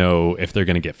don't know if they're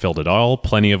going to get filled at all.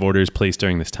 Plenty of orders placed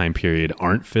during this time period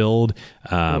aren't filled.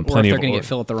 Or if they're going to get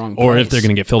filled at the wrong price. Or if they're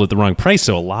going to get filled at the wrong price.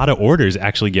 So a lot of orders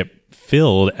actually get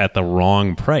filled at the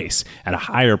wrong price, at a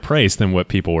higher price than what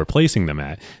people were placing them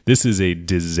at. This is a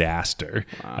disaster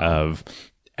of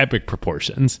epic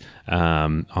proportions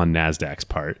on NASDAQ's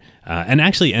part, and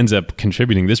actually ends up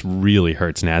contributing. This really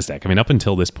hurts NASDAQ. I mean, up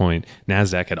until this point,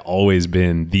 NASDAQ had always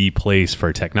been the place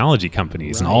for technology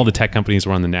companies, and all the tech companies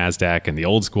were on the NASDAQ, and the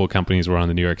old school companies were on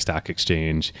the New York Stock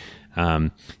Exchange.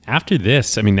 After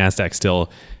this, I mean, NASDAQ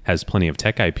still has plenty of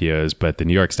tech IPOs, but the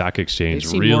New York Stock Exchange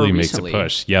really makes a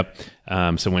push. Yep.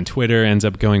 So when Twitter ends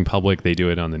up going public, they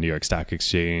do it on the New York Stock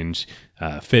Exchange.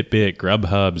 Fitbit,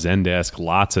 Grubhub, Zendesk,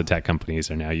 lots of tech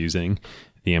companies are now using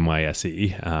the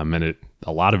NYSE, and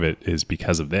a lot of it is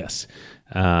because of this.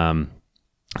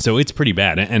 So it's pretty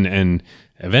bad. And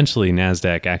eventually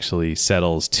NASDAQ actually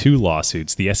settles 2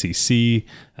 lawsuits. The SEC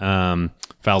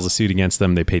files a suit against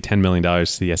them. They pay $10 million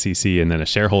to the SEC, and then a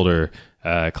shareholder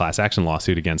class action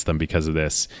lawsuit against them because of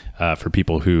this for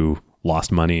people who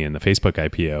lost money in the Facebook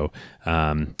IPO,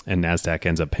 and NASDAQ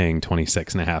ends up paying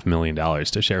 $26.5 million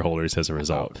to shareholders as a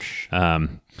result.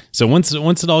 So once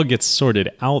it all gets sorted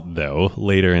out, though,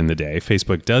 later in the day,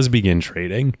 Facebook does begin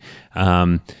trading,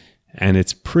 and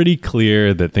it's pretty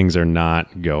clear that things are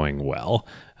not going well.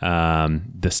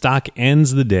 The stock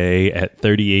ends the day at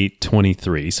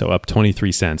 $38.23, so up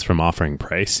 23 cents from offering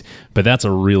price. But that's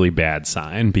a really bad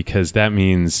sign, because that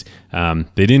means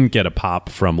they didn't get a pop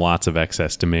from lots of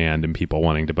excess demand and people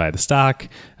wanting to buy the stock.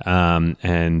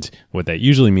 And what that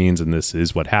usually means, and this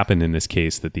is what happened in this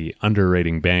case, that the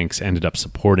underwriting banks ended up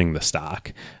supporting the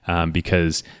stock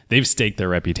because they've staked their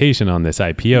reputation on this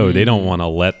IPO. They don't want to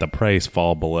let the price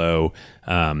fall below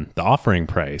the offering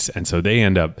price. And so they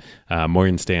end up,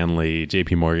 Morgan Stanley,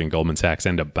 JP Morgan, Goldman Sachs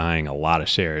end up buying a lot of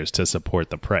shares to support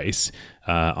the price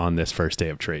on this first day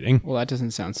of trading. Well, that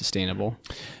doesn't sound sustainable.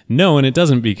 No, and it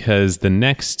doesn't, because the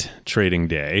next trading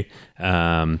day,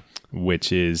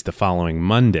 which is the following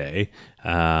Monday,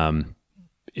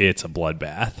 it's a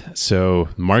bloodbath. So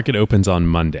market opens on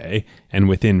Monday, and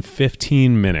within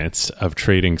 15 minutes of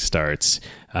trading starts,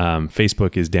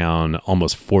 Facebook is down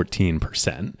almost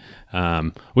 14%,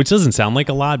 which doesn't sound like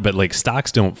a lot, but like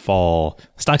stocks don't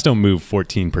move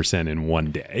 14% in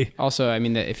one day. Also, I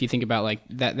mean, if you think about like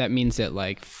that means that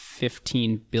like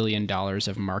 $15 billion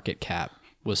of market cap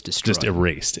was destroyed. Just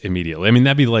erased immediately. I mean,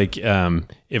 that'd be like,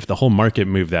 if the whole market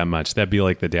moved that much, that'd be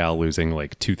like the Dow losing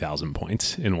like 2,000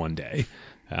 points in one day.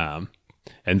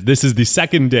 And this is the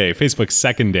second day, Facebook's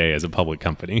second day as a public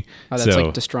company. Oh, that's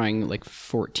like destroying like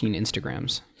 14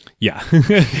 Instagrams. Yeah,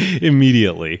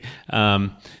 immediately.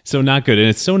 So not good. And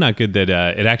it's so not good that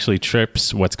it actually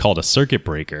trips what's called a circuit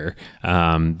breaker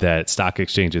that stock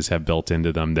exchanges have built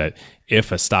into them, that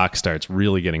if a stock starts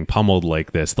really getting pummeled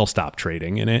like this, they'll stop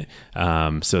trading in it,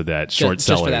 so that short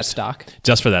sellers... Just for that stock?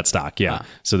 Just for that stock, yeah.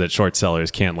 So that short sellers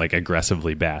can't like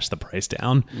aggressively bash the price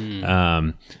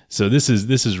down. So this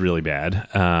is really bad.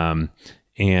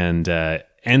 And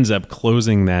ends up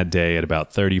closing that day at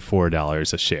about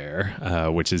 $34 a share,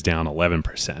 which is down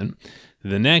 11%.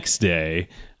 The next day,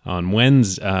 on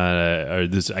Wednesday,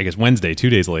 2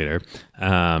 days later,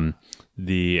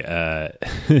 the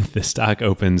stock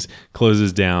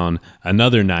closes down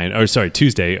another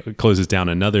Tuesday closes down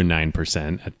another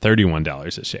 9% at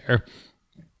 $31 a share.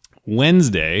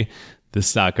 Wednesday, the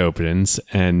stock opens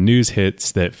and news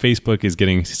hits that Facebook is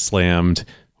getting slammed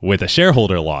with a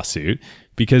shareholder lawsuit,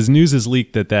 because news has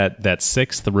leaked that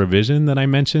sixth revision that I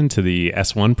mentioned to the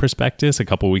S1 prospectus a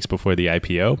couple weeks before the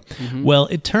IPO. Mm-hmm. Well,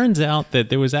 it turns out that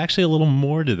there was actually a little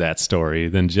more to that story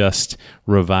than just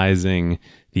revising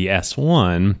the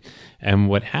S1. And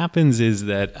what happens is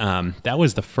that that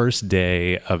was the first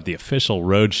day of the official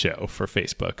roadshow for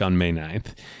Facebook on May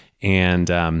 9th. And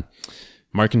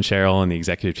Mark and Cheryl and the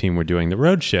executive team were doing the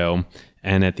roadshow.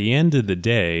 And at the end of the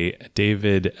day,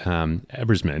 David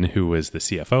Ebersman, who was the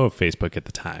CFO of Facebook at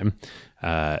the time,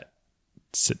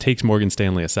 takes Morgan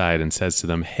Stanley aside and says to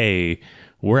them, hey,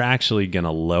 we're actually going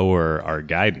to lower our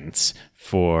guidance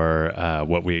for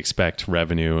what we expect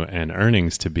revenue and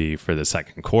earnings to be for the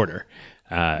second quarter.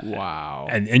 Wow.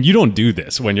 And you don't do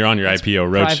this when you're on your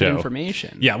IPO roadshow. Private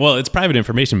information. Yeah, well, it's private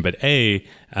information, but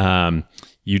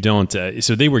you don't.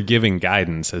 So they were giving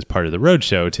guidance as part of the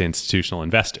roadshow to institutional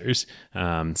investors,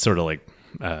 sort of like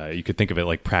you could think of it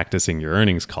like practicing your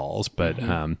earnings calls, but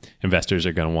investors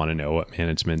are going to want to know what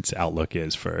management's outlook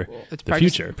is for the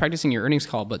future. Practicing your earnings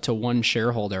call, but to one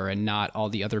shareholder and not all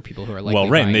the other people who are likely. Well,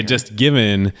 right, and they just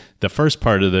given the first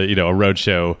part of the a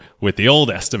roadshow with the old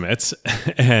estimates,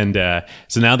 and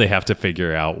so now they have to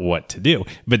figure out what to do.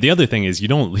 But the other thing is you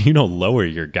don't lower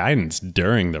your guidance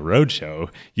during the roadshow.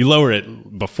 You lower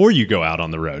it before you go out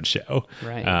on the roadshow.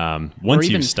 Right. Once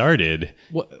you've started.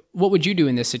 What would you do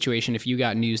in this situation if you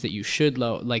got news that you should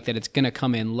that it's going to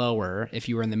come in lower if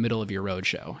you were in the middle of your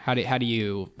roadshow? How do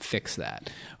you fix that?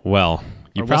 Well,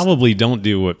 you probably don't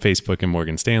do what Facebook and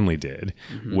Morgan Stanley did,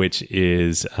 which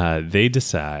is they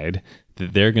decide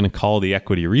that they're going to call the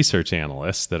equity research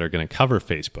analysts that are going to cover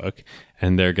Facebook,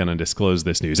 and they're going to disclose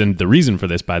this news. And the reason for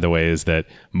this, by the way, is that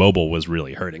mobile was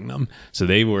really hurting them. So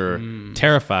they were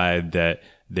terrified that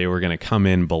they were going to come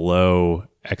in below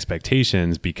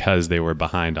expectations because they were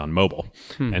behind on mobile,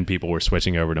 and people were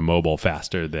switching over to mobile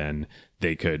faster than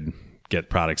they could get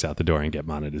products out the door and get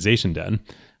monetization done.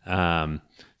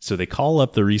 So they call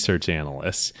up the research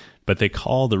analysts, but they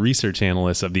call the research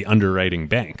analysts of the underwriting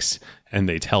banks, and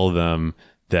they tell them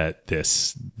that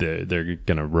they're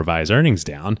going to revise earnings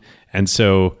down. And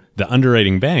so the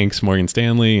underwriting banks, Morgan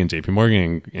Stanley and JP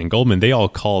Morgan and Goldman, they all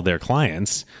call their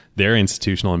clients, their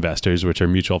institutional investors, which are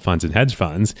mutual funds and hedge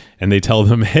funds, and they tell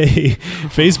them, hey,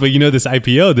 Facebook, this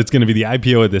IPO that's going to be the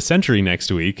IPO of the century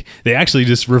next week, they actually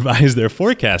just revised their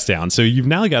forecast down. So you've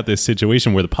now got this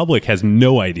situation where the public has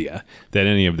no idea that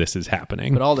any of this is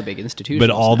happening. But all the big institutions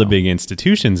the big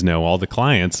institutions know, all the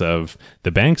clients of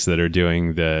the banks that are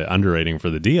doing the underwriting for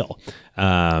the deal.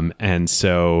 And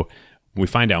so we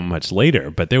find out much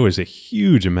later, but there was a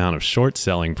huge amount of short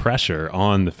selling pressure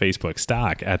on the Facebook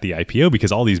stock at the IPO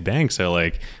because all these banks are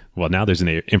like, well, now there's an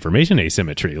information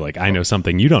asymmetry. Like, I know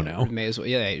something you don't know. May as well,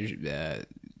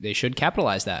 they should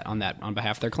capitalize on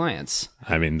behalf of their clients.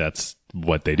 I mean, that's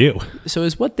what they do. So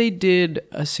is what they did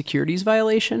a securities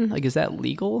violation? Like, is that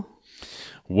legal?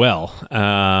 Well,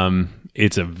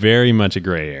 it's a very much a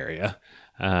gray area.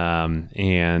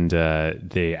 And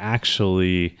they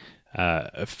actually...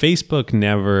 Facebook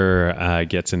never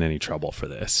gets in any trouble for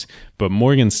this, but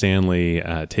Morgan Stanley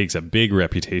takes a big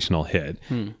reputational hit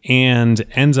and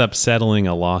ends up settling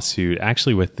a lawsuit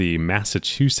actually with the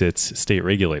Massachusetts state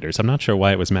regulators. I'm not sure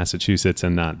why it was Massachusetts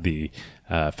and not the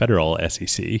federal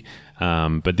SEC,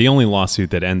 but the only lawsuit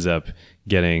that ends up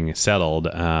getting settled,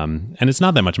 and it's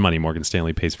not that much money. Morgan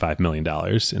Stanley pays $5 million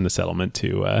in the settlement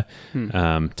to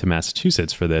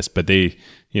Massachusetts for this, but they,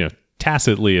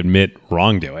 tacitly admit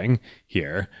wrongdoing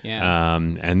here. Yeah.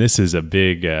 And this is a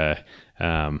big oopsie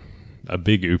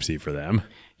for them.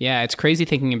 Yeah, it's crazy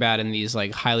thinking about in these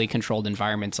like highly controlled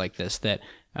environments like this that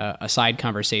a side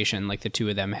conversation like the two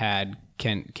of them had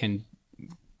can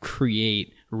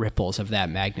create ripples of that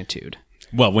magnitude.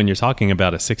 Well, when you're talking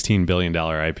about a $16 billion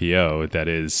IPO that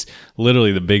is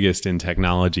literally the biggest in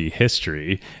technology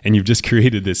history, and you've just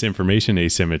created this information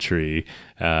asymmetry,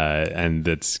 and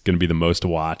that's going to be the most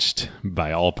watched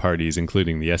by all parties,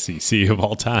 including the SEC of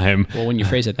all time. Well, when you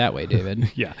phrase it that way,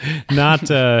 David. Yeah, not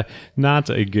a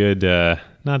good,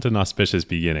 not an auspicious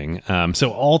beginning.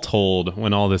 So all told,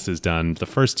 when all this is done, the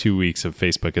first 2 weeks of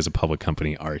Facebook as a public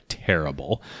company are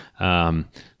terrible.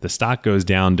 The stock goes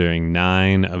down during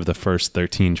 9 of the first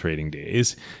 13 trading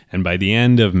days. And by the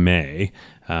end of May,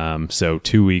 so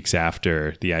 2 weeks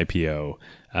after the IPO,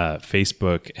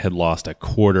 Facebook had lost a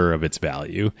quarter of its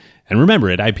value. And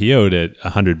remember, it IPO'd at a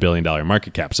 $100 billion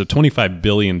market cap. So $25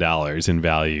 billion in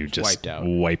value just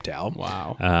wiped out.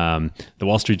 Wow. The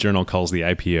Wall Street Journal calls the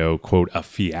IPO, quote, a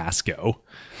fiasco.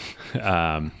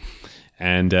 And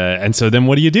so then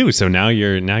what do? So now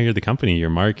you're the company, you're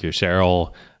Mark, you're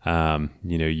Cheryl.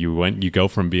 You go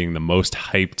from being the most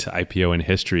hyped IPO in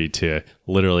history to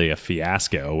literally a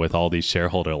fiasco with all these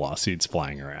shareholder lawsuits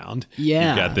flying around. Yeah.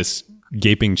 You've got this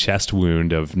gaping chest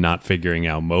wound of not figuring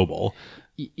out mobile.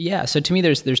 Yeah. So to me,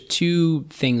 there's two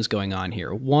things going on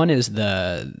here. One is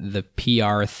the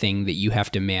PR thing that you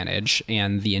have to manage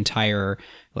and the entire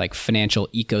like financial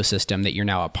ecosystem that you're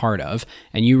now a part of.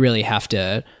 And you really have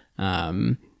to,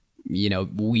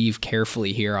 weave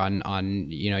carefully here on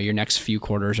your next few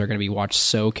quarters are going to be watched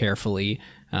so carefully.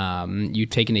 You've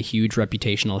taken a huge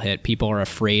reputational hit. People are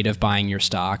afraid of buying your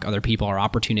stock. Other people are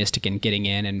opportunistic in getting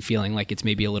in and feeling like it's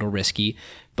maybe a little risky.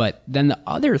 But then the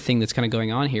other thing that's kind of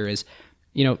going on here is,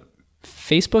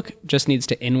 Facebook just needs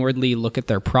to inwardly look at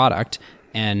their product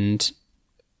and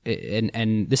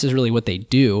this is really what they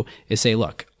do is say,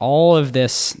 look, all of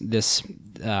these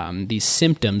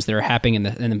symptoms that are happening in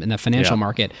the financial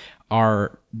market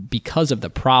are because of the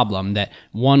problem that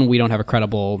one, we don't have a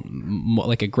credible,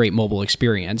 like a great mobile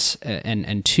experience.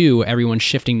 And two, everyone's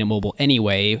shifting to mobile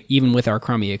anyway, even with our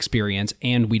crummy experience,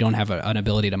 and we don't have an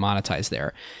ability to monetize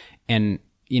there. And,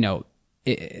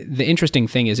 the interesting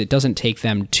thing is it doesn't take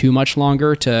them too much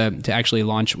longer to actually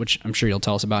launch, which I'm sure you'll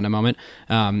tell us about in a moment,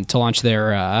 to launch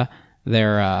their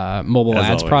mobile As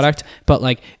ads always. product. But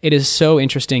like, it is so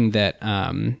interesting that,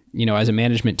 as a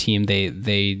management team,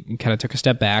 they kind of took a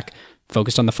step back,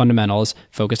 focused on the fundamentals,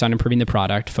 focused on improving the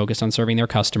product, focused on serving their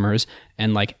customers,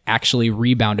 and like actually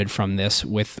rebounded from this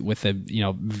with a,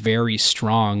 very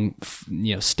strong,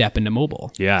 step into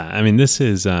mobile. Yeah. I mean, this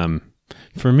is,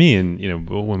 for me, and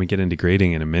when we get into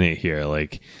grading in a minute here,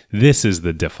 like this is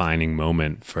the defining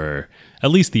moment for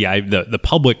at least the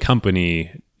public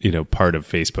company, part of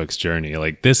Facebook's journey.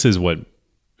 Like this is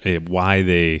why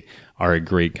they are a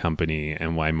great company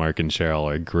and why Mark and Cheryl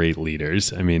are great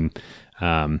leaders. I mean,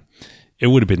 it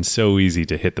would have been so easy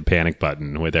to hit the panic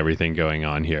button with everything going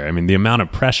on here. I mean, the amount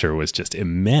of pressure was just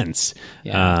immense.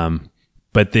 Yeah.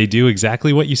 But they do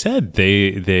exactly what you said.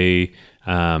 They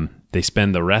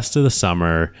spend the rest of the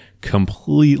summer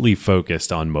completely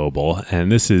focused on mobile.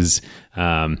 And this is,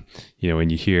 when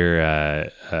you hear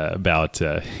about,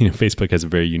 Facebook has a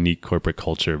very unique corporate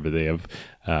culture, but they have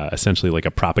essentially like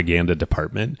a propaganda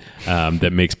department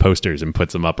that makes posters and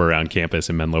puts them up around campus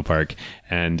in Menlo Park.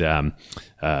 And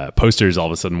posters all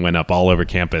of a sudden went up all over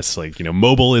campus, like,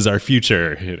 mobile is our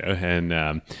future,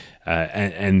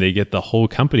 and they get the whole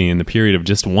company in the period of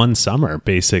just one summer,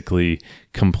 basically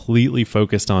completely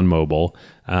focused on mobile.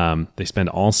 They spend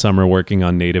all summer working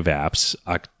on native apps.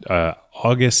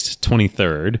 August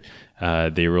 23rd,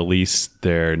 they release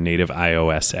their native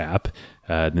iOS app.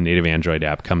 The native Android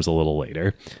app comes a little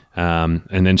later.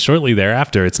 And then shortly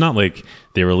thereafter, it's not like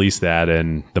they release that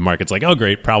and the market's like, oh,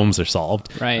 great, problems are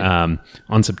solved. Right.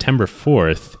 On September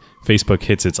 4th, Facebook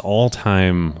hits its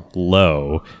all-time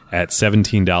low at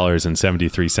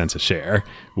 $17.73 a share,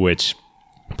 which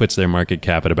puts their market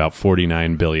cap at about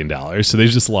 $49 billion. So they've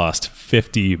just lost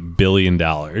 $50 billion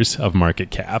of market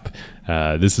cap.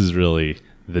 This is really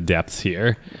the depths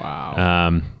here.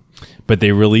 Wow. But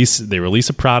they release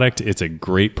a product. It's a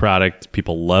great product.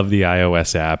 People love the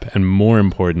iOS app, and more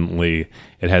importantly,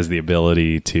 it has the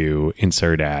ability to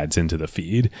insert ads into the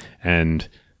feed. And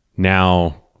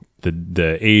now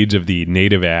the age of the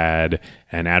native ad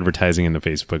and advertising in the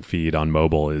Facebook feed on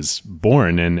mobile is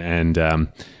born, and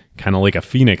kind of like a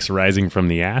phoenix rising from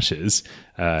the ashes.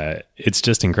 It's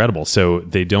just incredible. So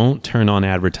they don't turn on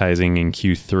advertising in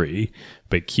Q3,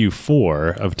 but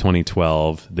Q4 of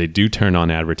 2012, they do turn on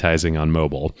advertising on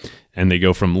mobile, and they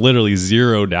go from literally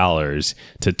 $0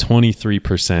 to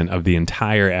 23% of the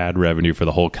entire ad revenue for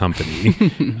the whole company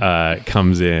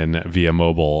comes in via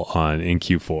mobile in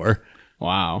Q4.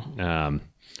 Wow.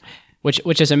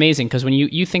 Which is amazing, because when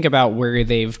you think about where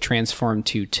they've transformed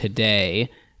to today,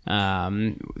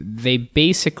 they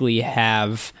basically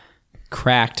have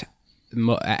cracked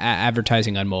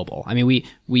advertising on mobile. I mean,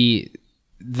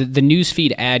 the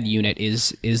newsfeed ad unit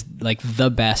is like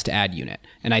the best ad unit,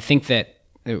 and I think that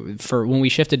for when we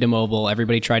shifted to mobile,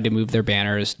 everybody tried to move their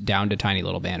banners down to tiny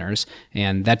little banners,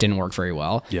 and that didn't work very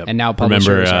well. Yep. And now publishers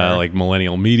remember like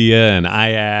Millennial Media and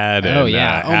iAd and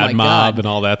AdMob and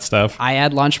all that stuff.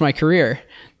 iAd launched my career.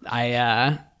 Did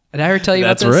I ever tell you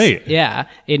about this? That's right. Yeah.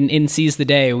 In Seize the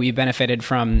Day, we benefited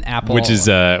from Apple. Which is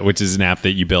an app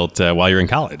that you built while you're in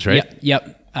college, right?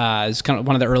 Yep. It's kind of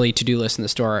one of the early to-do lists in the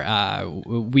store.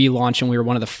 We launched, and we were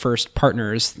one of the first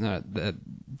partners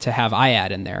to have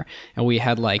iAd in there. And we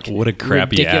had like what a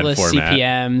crappy ridiculous ad format.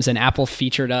 CPMs, and Apple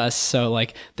featured us. So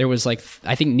like there was like,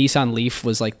 I think Nissan Leaf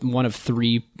was like one of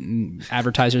 3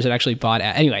 advertisers that actually bought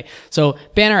anyway. So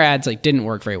banner ads like didn't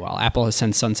work very well. Apple has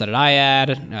since sunsetted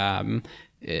iAd.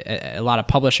 A lot of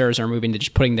publishers are moving to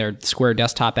just putting their Square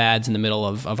desktop ads in the middle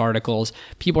of articles.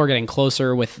 People are getting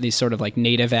closer with these sort of like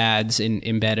native ads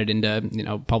embedded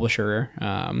into publisher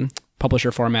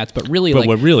formats. But really,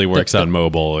 what really works on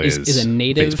mobile is a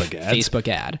native Facebook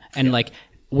ad. And like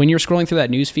when you're scrolling through that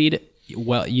newsfeed,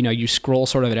 well, you scroll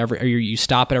sort of at you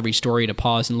stop at every story to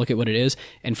pause and look at what it is.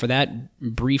 And for that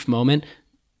brief moment,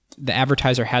 the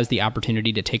advertiser has the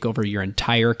opportunity to take over your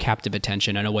entire captive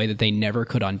attention in a way that they never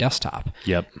could on desktop.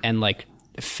 Yep. And like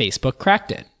Facebook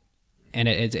cracked it. And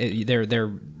they're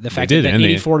the fact did, that and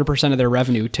 84% of their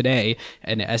revenue today,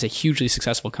 and as a hugely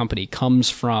successful company, comes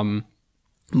from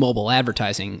mobile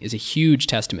advertising, is a huge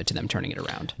testament to them turning it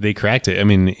around. They cracked it. I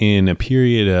mean, in a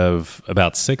period of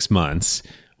about 6 months,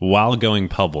 while going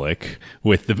public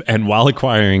and while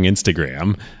acquiring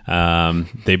Instagram,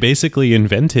 they basically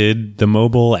invented the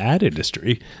mobile ad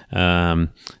industry. And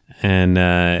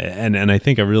I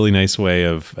think a really nice way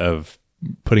of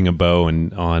putting a bow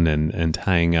on and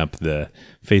tying up the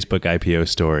Facebook IPO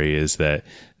story is that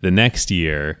the next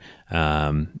year,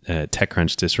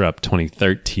 TechCrunch Disrupt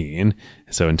 2013.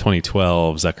 So in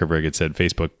 2012, Zuckerberg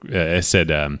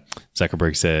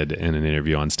said in an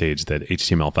interview on stage that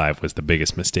HTML5 was the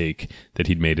biggest mistake that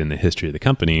he'd made in the history of the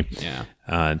company. Yeah.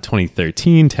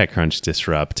 2013, TechCrunch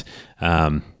Disrupt.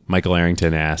 Michael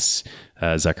Arrington asks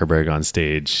Zuckerberg on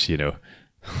stage,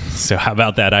 so how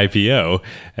about that IPO?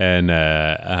 And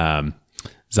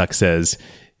Zuck says,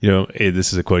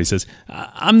 this is a quote. He says,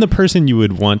 "I'm the person you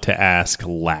would want to ask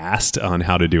last on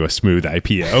how to do a smooth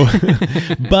IPO."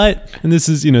 And this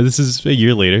is a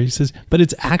year later. He says, "But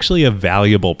it's actually a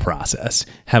valuable process.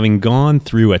 Having gone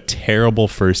through a terrible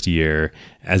first year,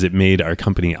 as it made our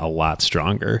company a lot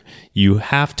stronger. You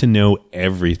have to know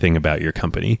everything about your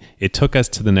company. It took us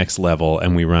to the next level,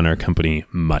 and we run our company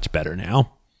much better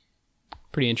now."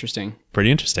 Pretty interesting.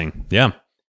 Yeah.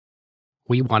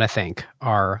 We want to thank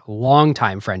our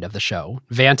longtime friend of the show,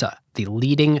 Vanta, the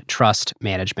leading trust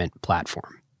management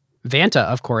platform. Vanta,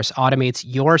 of course, automates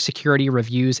your security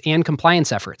reviews and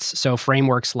compliance efforts. So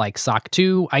frameworks like SOC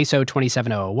 2, ISO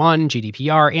 27001,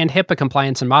 GDPR, and HIPAA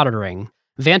compliance and monitoring.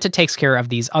 Vanta takes care of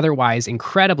these otherwise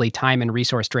incredibly time and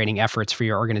resource draining efforts for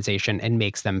your organization and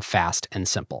makes them fast and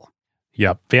simple.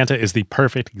 Yep, Vanta is the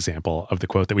perfect example of the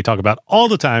quote that we talk about all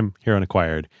the time here on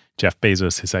Acquired. Jeff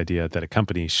Bezos, his idea that a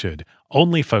company should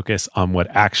only focus on what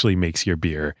actually makes your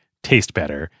beer taste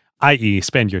better, i.e.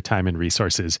 spend your time and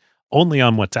resources only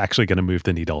on what's actually going to move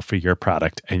the needle for your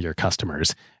product and your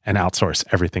customers, and outsource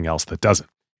everything else that doesn't.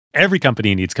 Every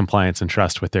company needs compliance and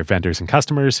trust with their vendors and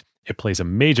customers. It plays a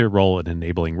major role in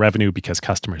enabling revenue because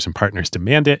customers and partners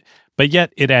demand it, but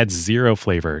yet it adds zero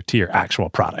flavor to your actual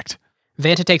product.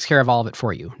 Vanta takes care of all of it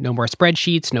for you. No more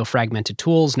spreadsheets, no fragmented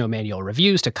tools, no manual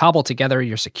reviews to cobble together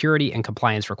your security and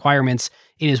compliance requirements.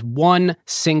 It is one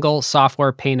single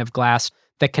software pane of glass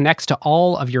that connects to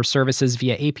all of your services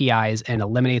via APIs and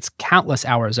eliminates countless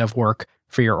hours of work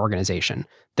for your organization.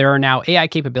 There are now AI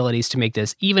capabilities to make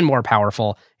this even more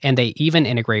powerful, and they even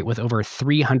integrate with over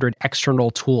 300 external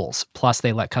tools. Plus,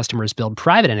 they let customers build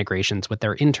private integrations with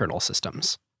their internal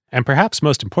systems. And perhaps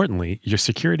most importantly, your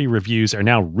security reviews are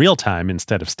now real-time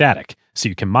instead of static, so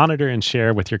you can monitor and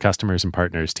share with your customers and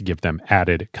partners to give them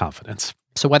added confidence.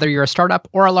 So whether you're a startup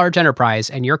or a large enterprise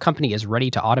and your company is ready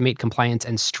to automate compliance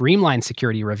and streamline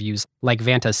security reviews like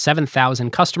Vanta's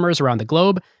 7,000 customers around the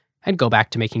globe, and go back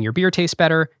to making your beer taste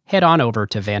better, head on over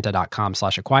to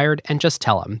vanta.com/acquired and just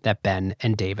tell them that Ben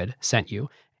and David sent you.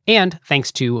 And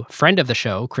thanks to friend of the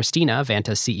show, Christina,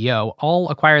 Vanta's CEO, all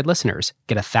Acquired listeners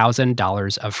get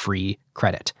 $1,000 of free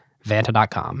credit.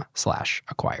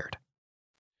 Vanta.com/acquired.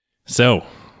 So,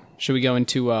 Should we go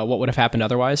into what would have happened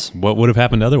otherwise? what would have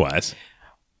happened otherwise?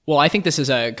 Well, I think this is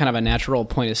a kind of a natural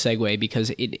point of segue because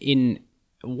in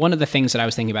one of the things that I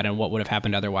was thinking about and what would have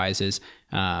happened otherwise is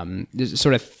there's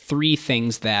sort of three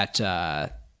things that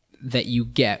that you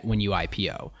get when you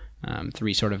IPO.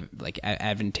 Three sort of like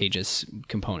advantageous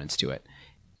components to it.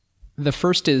 The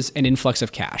first is an influx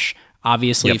of cash.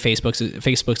 Obviously, Yep.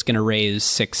 Facebook's going to raise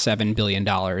 $6-7 billion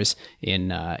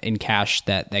in cash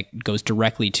that goes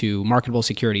directly to marketable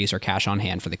securities or cash on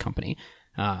hand for the company.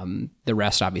 The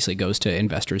rest obviously goes to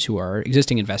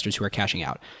existing investors who are cashing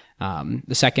out.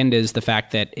 The second is the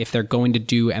fact that if they're going to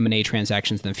do M&A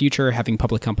transactions in the future, having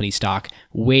public company stock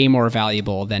way more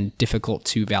valuable than difficult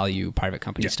to value private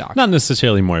company stock. Not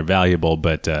necessarily more valuable,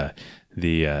 but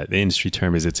the industry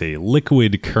term is it's a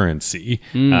liquid currency.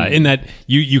 In that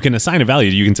you can assign a value.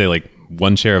 You can say like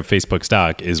one share of Facebook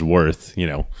stock is worth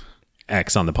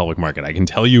X on the public market. I can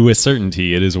tell you with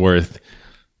certainty it is worth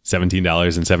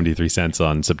 $17.73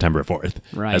 on September 4th,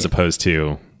 Right. as opposed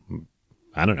to,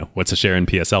 I don't know, what's a share in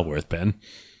PSL worth, Ben?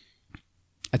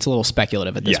 It's a little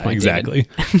speculative at this Yeah, point, David.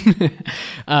 exactly.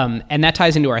 And that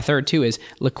ties into our third too is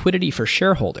liquidity for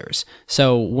shareholders.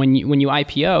 So when you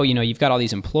IPO, you've got all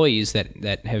these employees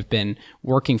that have been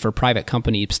working for private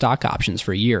company stock options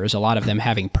for years, a lot of them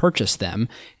having purchased them,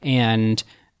 and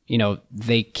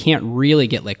they can't really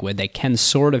get liquid. They can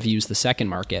sort of use the second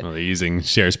market. Well, they're using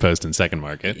shares post in second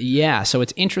market. Yeah, so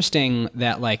it's interesting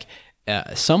that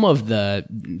some of the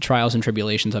trials and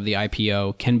tribulations of the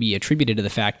IPO can be attributed to the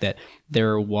fact that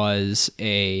there was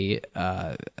a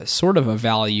sort of a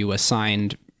value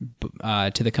assigned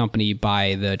to the company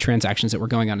by the transactions that were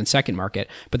going on in second market,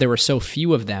 but there were so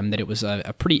few of them that it was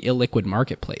a pretty illiquid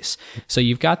marketplace. So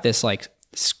you've got this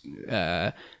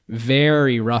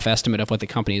very rough estimate of what the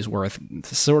company is worth,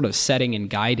 sort of setting and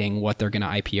guiding what they're going to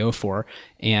IPO for.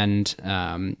 And,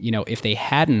 if they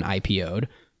hadn't IPO'd,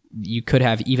 you could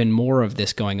have even more of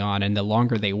this going on. And the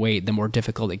longer they wait, the more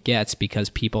difficult it gets because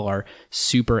people are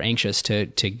super anxious to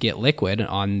get liquid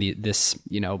on the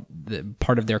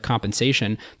part of their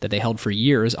compensation that they held for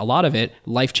years. A lot of it,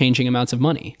 life-changing amounts of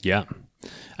money. Yeah.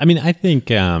 I mean, I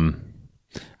think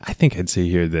I'd say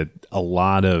here that a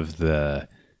lot of the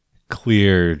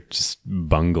clear just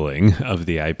bungling of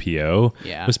the IPO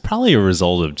was probably a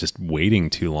result of just waiting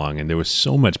too long, and there was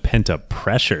so much pent up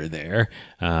pressure there.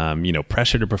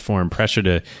 Pressure to perform, pressure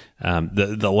to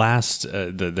the last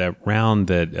that round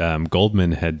that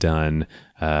Goldman had done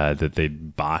that they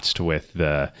botched with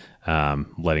the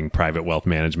letting private wealth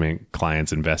management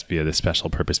clients invest via this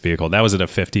special purpose vehicle. That was at a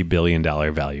 $50 billion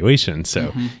valuation.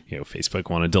 So, Facebook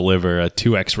wanted to deliver a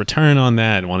 2x return on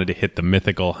that, wanted to hit the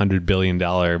mythical $100 billion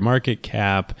market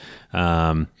cap.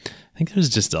 I think there's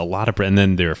just a lot of, and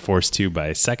then they were forced to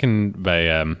by second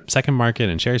market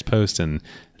and shares post and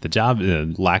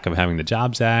the lack of having the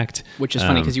Jobs Act. Which is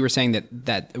funny because you were saying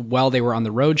that while they were on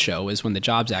the roadshow is when the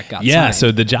Jobs Act got Yeah, signed.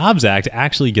 so the Jobs Act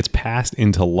actually gets passed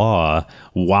into law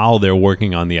while they're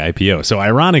working on the IPO. So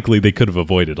ironically, they could have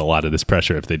avoided a lot of this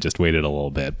pressure if they just waited a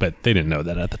little bit, but they didn't know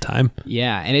that at the time.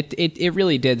 Yeah, and it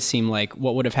really did seem like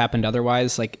what would have happened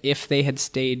otherwise. Like if they had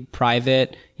stayed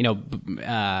private,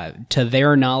 to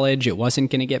their knowledge, it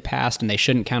wasn't going to get passed and they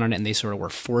shouldn't count on it and they sort of were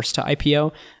forced to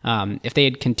IPO. If they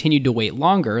had continued to wait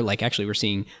longer, like actually we're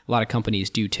seeing a lot of companies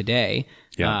do today,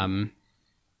 you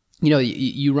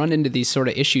run into these sort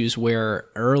of issues where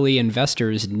early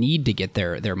investors need to get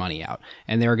their money out,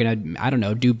 and they're going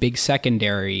to, do big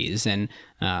secondaries, and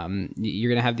you're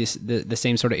going to have the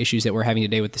same sort of issues that we're having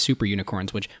today with the super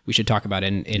unicorns, which we should talk about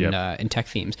in tech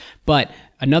themes. But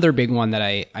another big one that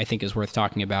I think is worth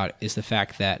talking about is the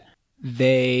fact that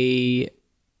they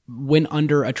went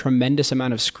under a tremendous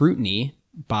amount of scrutiny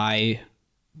by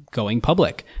going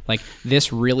public. Like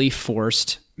this really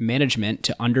forced management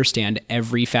to understand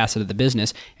every facet of the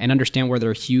business and understand where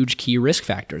their huge key risk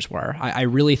factors were. I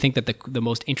really think that the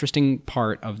most interesting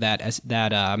part of that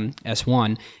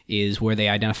S1 is where they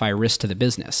identify risk to the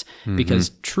business,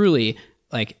 because truly,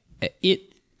 like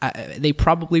they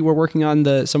probably were working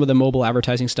on some of the mobile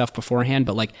advertising stuff beforehand,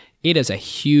 but like it is a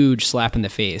huge slap in the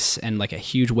face and like a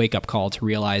huge wake up call to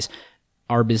realize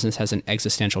our business has an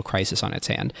existential crisis on its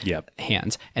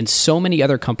hands. And so many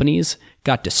other companies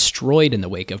got destroyed in the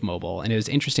wake of mobile. And it was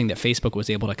interesting that Facebook was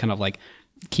able to kind of like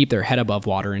keep their head above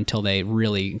water until they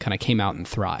really kind of came out and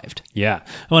thrived. Yeah.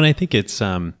 Well, and I think it's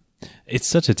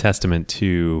such a testament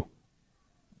to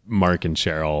Mark and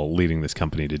Cheryl leading this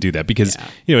company to do that, because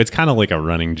it's kind of like a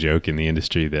running joke in the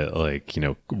industry that like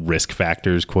risk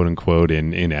factors, quote unquote,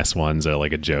 in S1s are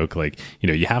like a joke, like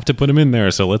you have to put them in there,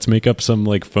 so let's make up some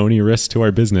like phony risks to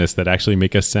our business that actually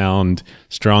make us sound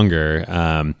stronger.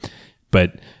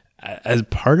 But as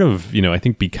part of I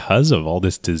think because of all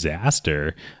this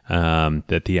disaster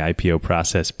that the IPO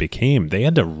process became, they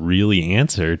had to really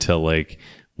answer to like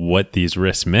what these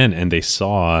risks meant, and they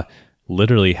saw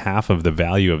literally half of the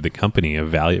value of the company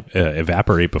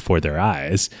evaporate before their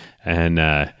eyes. And,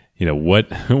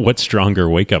 what stronger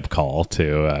wake up call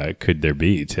could there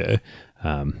be to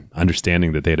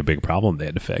understanding that they had a big problem they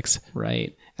had to fix?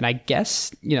 Right. And I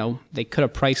guess, they could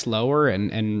have priced lower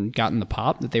and gotten the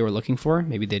pop that they were looking for.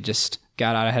 Maybe they just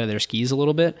got out ahead of their skis a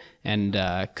little bit and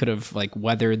could have like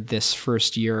weathered this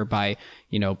first year by,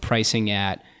 pricing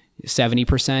at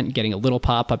 70%, getting a little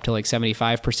pop up to like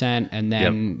 75%, and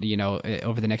then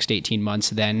over the next 18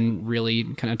 months, then really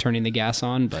kind of turning the gas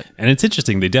on. And it's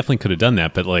interesting, they definitely could have done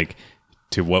that, but like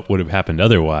to what would have happened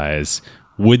otherwise,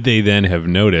 would they then have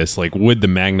noticed, like would the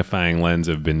magnifying lens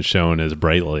have been shown as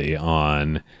brightly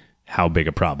on how big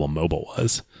a problem mobile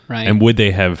was? Right. And would they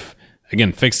have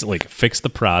again fixed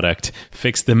the product,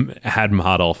 fixed the ad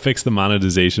model, fixed the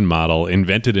monetization model,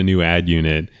 invented a new ad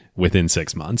unit within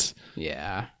 6 months?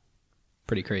 Yeah.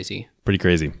 Pretty crazy.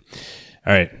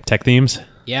 All right, tech themes?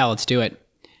 Yeah, let's do it.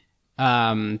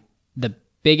 The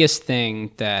biggest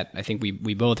thing that I think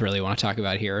we both really want to talk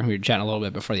about here, we were chatting a little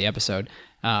bit before the episode,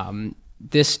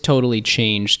 this totally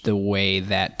changed the way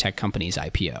that tech companies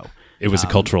IPO. It was a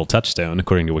cultural touchstone,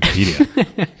 according to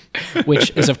Wikipedia.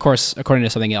 Which is, of course, according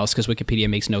to something else, because Wikipedia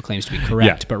makes no claims to be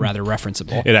correct, but rather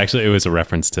referenceable. It was a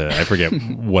reference to, I forget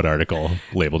what article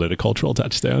labeled it a cultural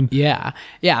touchstone. Yeah.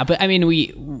 But I mean,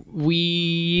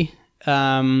 we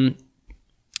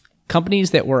companies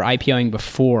that were IPOing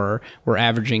before were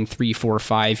averaging 3, 4,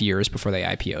 5 years before they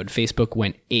IPO'd. Facebook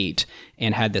went 8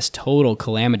 and had this total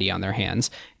calamity on their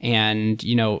hands. And,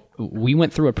 we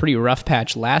went through a pretty rough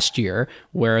patch last year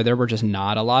where there were just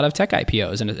not a lot of tech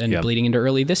IPOs and bleeding into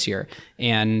early this year.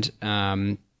 And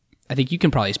I think you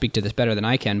can probably speak to this better than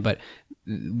I can, but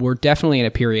we're definitely in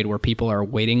a period where people are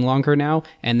waiting longer now.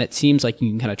 And that seems like you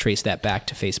can kind of trace that back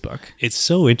to Facebook. It's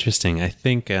so interesting. I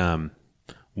think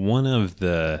one of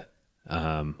the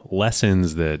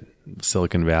lessons that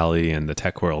Silicon Valley and the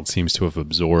tech world seems to have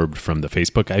absorbed from the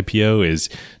Facebook IPO is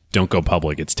don't go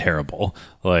public. It's terrible.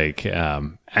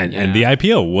 And the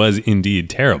IPO was indeed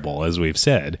terrible, as we've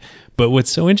said. But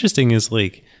what's so interesting is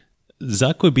like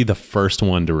Zuck would be the first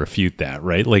one to refute that,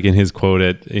 right? Like in his quote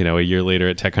at, a year later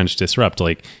at TechCrunch Disrupt,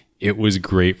 like it was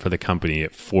great for the company.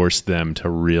 It forced them to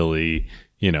really,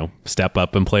 step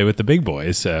up and play with the big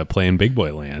boys, play in big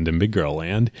boy land and big girl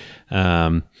land.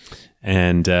 But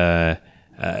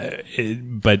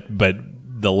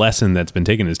the lesson that's been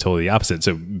taken is totally the opposite.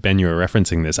 So Ben, you were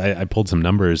referencing this. I pulled some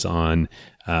numbers on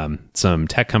some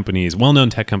tech companies,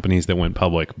 well-known tech companies that went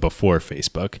public before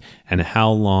Facebook, and how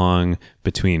long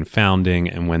between founding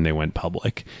and when they went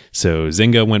public. So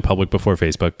Zynga went public before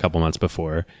Facebook, a couple months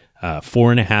before.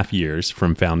 4.5 years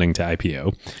from founding to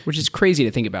IPO. Which is crazy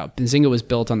to think about. Zynga was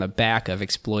built on the back of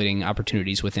exploiting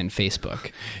opportunities within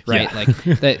Facebook, right? Yeah. Like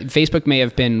Facebook may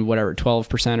have been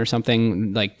 12% or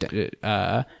something,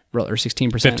 or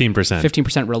 16%.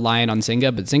 15% reliant on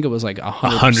Zynga, but Zynga was like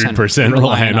 100%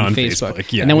 reliant on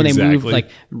Facebook. Yeah, and then when they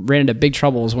ran into big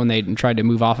troubles when they tried to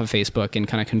move off of Facebook and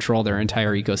kind of control their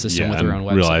entire ecosystem with their own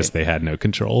website. Realized they had no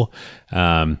control.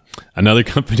 Another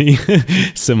company,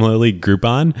 similarly,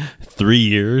 Groupon, 3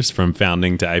 years from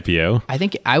founding to IPO. I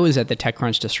think I was at the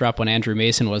TechCrunch Disrupt when Andrew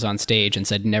Mason was on stage and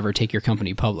said, "Never take your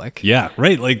company public." Yeah,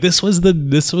 right. Like this was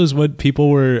what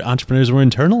entrepreneurs were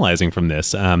internalizing from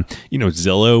this.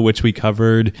 Zillow, which we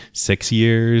covered, 6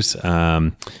 years.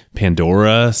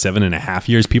 Pandora, 7.5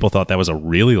 years. People thought that was a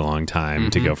really long time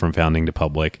to go from founding to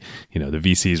public. The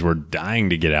VCs were dying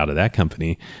to get out of that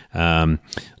company.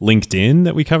 LinkedIn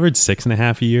that we covered,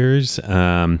 6.5 years.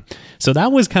 So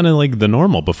that was kind of like the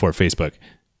normal before Facebook.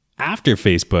 after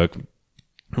Facebook,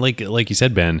 like you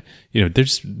said, Ben,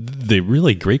 there's the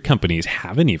really great companies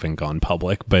haven't even gone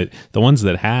public, but the ones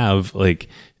that have, like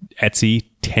Etsy,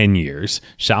 10 years,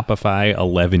 Shopify,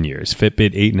 11 years,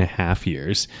 Fitbit, 8.5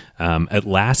 years,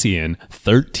 Atlassian,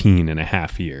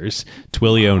 13.5 years,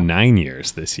 Twilio, 9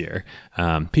 years this year.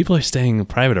 People are staying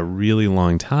private a really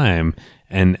long time,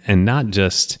 and not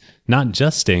just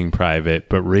staying private,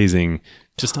 but raising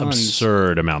just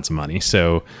absurd amounts of money.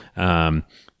 So,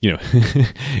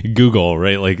 Google,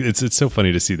 right? Like it's so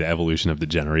funny to see the evolution of the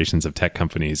generations of tech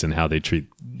companies and how they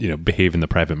behave in the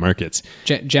private markets.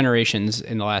 Generations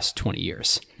in the last 20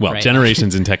 years. Well, right?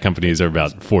 generations in tech companies are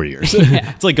about 4 years.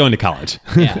 Yeah. It's like going to college.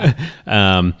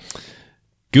 Yeah.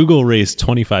 Google raised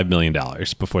 $25 million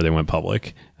before they went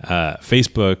public.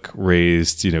 Facebook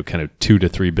raised, kind of $2 to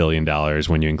 $3 billion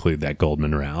when you include that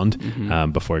Goldman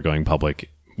round, before going public.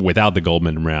 Without the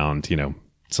Goldman round,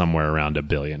 somewhere around $1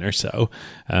 billion or so.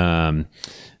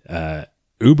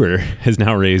 Uber has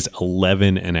now raised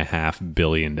 $11.5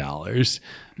 billion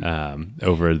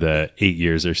over the 8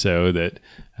 years or so that.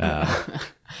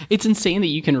 It's insane that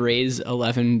you can raise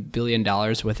 $11 billion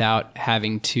without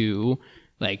having to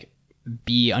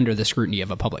be under the scrutiny of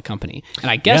a public company.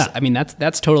 And I guess,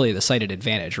 that's totally the cited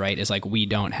advantage, right? Is we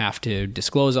don't have to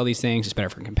disclose all these things. It's better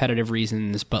for competitive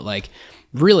reasons, but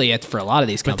really it's for a lot of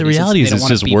these companies. But the reality is it's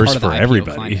just worse for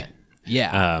everybody. Climate.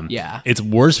 Yeah. It's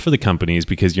worse for the companies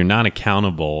because you're not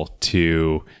accountable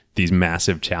to these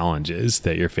massive challenges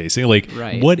that you're facing.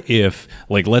 Right. What if,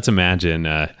 let's imagine,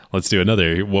 let's do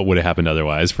another, what would have happened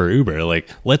otherwise for Uber?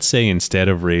 Let's say instead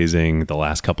of raising the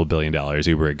last couple $1 billion,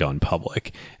 Uber had gone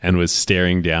public and was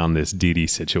staring down this Didi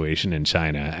situation in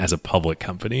China as a public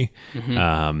company,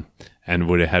 and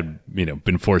would have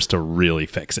been forced to really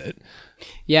fix it.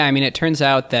 Yeah, it turns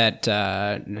out that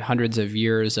hundreds of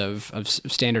years of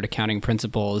standard accounting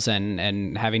principles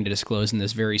and having to disclose in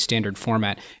this very standard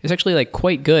format is actually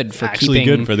quite good for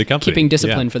good for the company. Keeping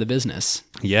discipline for the business.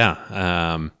 Yeah,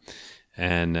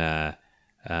 and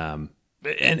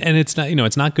it's not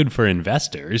it's not good for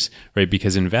investors, right?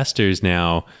 Because investors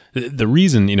now, the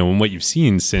reason and what you've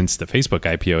seen since the Facebook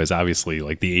IPO is obviously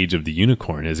the age of the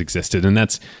unicorn has existed, and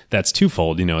that's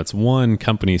twofold. It's one,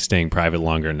 company staying private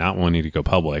longer, not wanting to go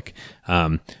public,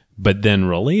 but then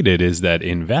related is that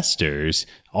investors,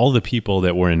 all the people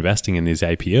that were investing in these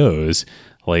IPOs,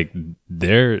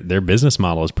 their business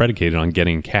model is predicated on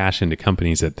getting cash into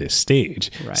companies at this stage.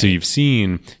 Right. So you've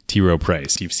seen T. Rowe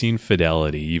Price, you've seen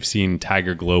Fidelity, you've seen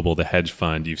Tiger Global, the hedge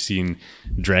fund, you've seen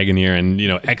Dragoneer, and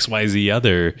XYZ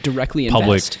other directly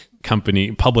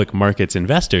public markets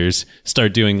investors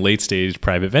start doing late stage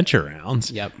private venture rounds.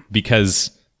 Yep.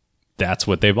 Because that's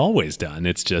what they've always done.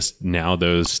 It's just now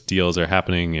those deals are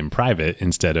happening in private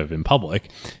instead of in public.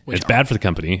 It's bad for the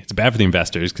company. It's bad for the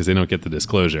investors because they don't get the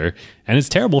disclosure. And it's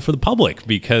terrible for the public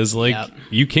because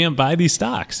you can't buy these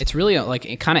stocks. It's really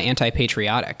kind of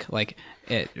anti-patriotic.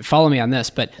 Follow me on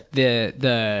this, but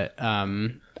the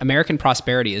American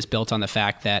prosperity is built on the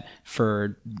fact that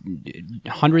for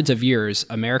hundreds of years,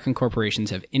 American corporations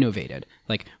have innovated.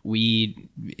 The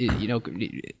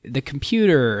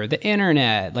computer, the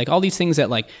internet, all these things that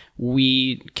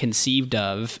we conceived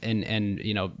of,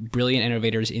 and brilliant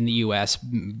innovators in the U.S.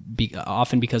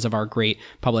 Often because of our great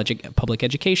public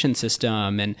education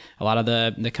system and a lot of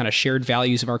the kind of shared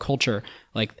values of our culture.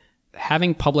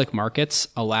 Having public markets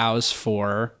allows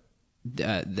for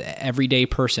the everyday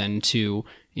person to,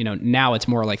 now it's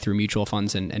more through mutual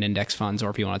funds and index funds, or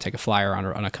if you want to take a flyer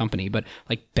on a company, but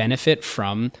benefit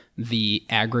from the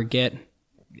aggregate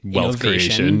wealth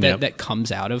innovation creation that comes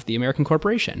out of the American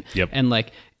corporation. Yep. And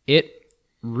it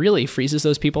really freezes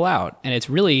those people out. And it's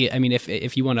really,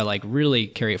 if you want to really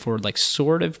carry it forward,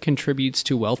 sort of contributes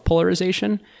to wealth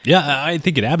polarization. Yeah, I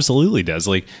think it absolutely does.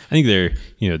 I think there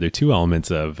are two elements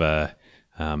of,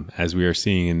 as we are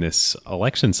seeing in this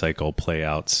election cycle play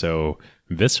out so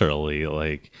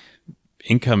viscerally,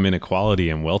 income inequality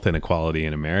and wealth inequality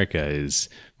in America is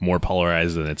more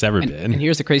polarized than it's ever been. And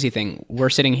here's the crazy thing. We're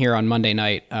sitting here on Monday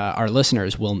night. Our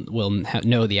listeners will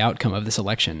know the outcome of this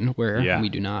election, where we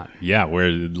do not. Yeah,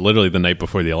 we're literally the night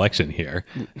before the election here,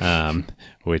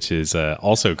 which is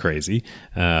also crazy.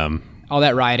 All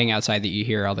that rioting outside that you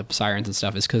hear, all the sirens and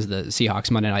stuff, is because the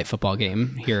Seahawks Monday Night Football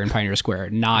game here in Pioneer Square,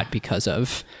 not because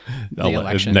of the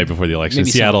election. The night before the election.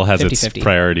 Maybe Seattle has 50-50. its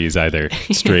priorities either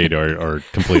straight or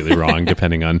completely wrong,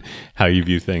 depending on how you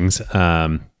view things.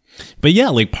 But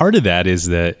yeah, part of that is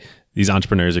that these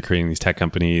entrepreneurs are creating these tech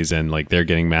companies and they're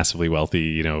getting massively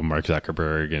wealthy, Mark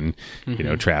Zuckerberg and,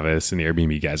 Travis and the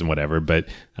Airbnb guys and whatever. But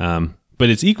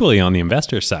it's equally on the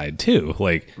investor side too.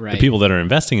 Right. The people that are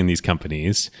investing in these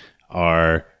companies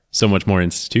are so much more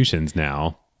institutions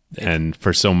now, and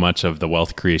for so much of the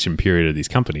wealth creation period of these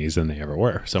companies than they ever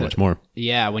were. So much more.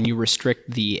 Yeah, when you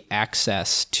restrict the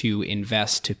access to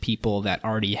invest to people that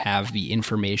already have the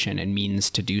information and means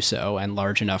to do so, and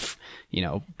large enough,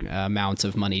 amounts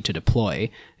of money to deploy,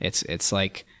 it's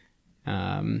like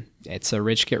it's a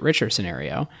rich get richer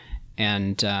scenario,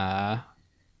 and yeah,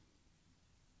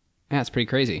 it's pretty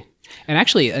crazy. And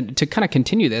actually, to kind of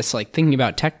continue this, like thinking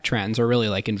about tech trends or really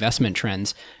like investment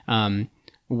trends,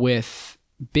 with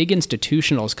big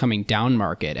institutionals coming down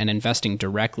market and investing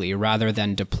directly rather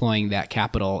than deploying that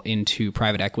capital into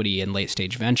private equity and late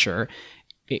stage venture,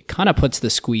 it kind of puts the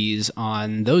squeeze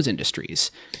on those industries.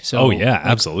 So,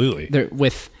 absolutely.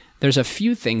 There's a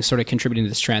few things sort of contributing to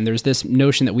this trend. There's this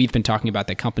notion that we've been talking about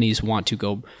that companies want to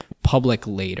go public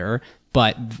later,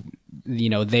 but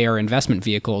they are investment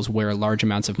vehicles where large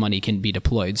amounts of money can be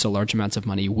deployed. So large amounts of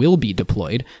money will be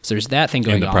deployed. So there's that thing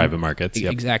going on. In the private markets.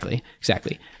 Yep. Exactly.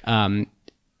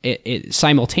 It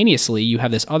simultaneously, you have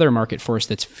this other market force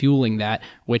that's fueling that,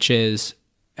 which is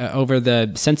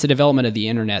since the development of the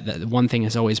internet, that one thing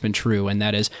has always been true, and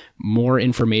that is more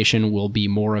information will be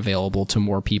more available to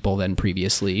more people than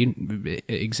previously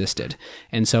existed.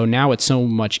 And so now it's so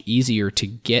much easier to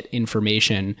get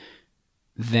information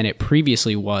than it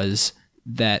previously was,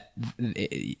 that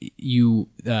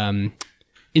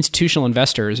institutional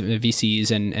investors, VCs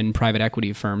and private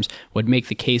equity firms would make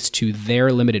the case to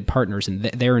their limited partners and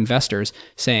their investors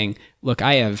saying, look,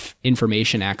 I have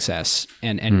information access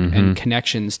and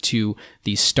connections to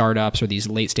these startups or these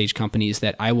late stage companies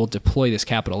that I will deploy this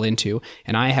capital into,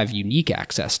 and I have unique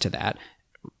access to that.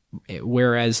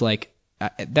 Whereas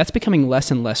that's becoming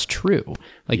less and less true.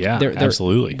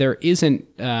 Absolutely. There isn't...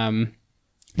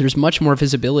 there's much more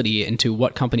visibility into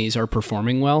what companies are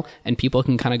performing well, and people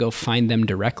can kind of go find them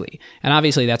directly. And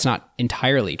obviously that's not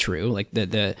entirely true. Like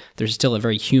there's still a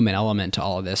very human element to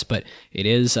all of this, but it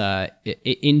is,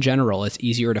 in general, it's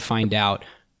easier to find out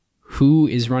who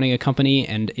is running a company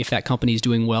and if that company is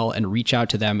doing well, and reach out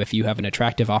to them if you have an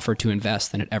attractive offer to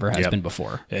invest than it ever has been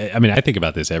before. I mean, I think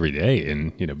about this every day in,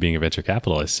 being a venture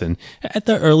capitalist, and at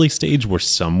the early stage, we're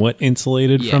somewhat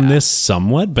insulated from this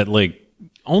but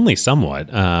only somewhat.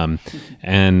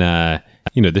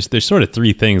 There's sort of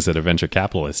three things that a venture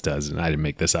capitalist does, and I didn't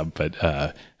make this up, but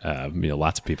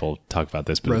lots of people talk about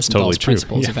this, but it's totally true.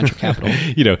 Principles of venture capital.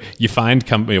 You find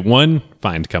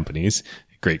find companies,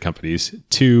 great companies.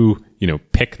 Two,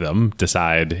 pick them,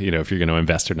 decide, if you're going to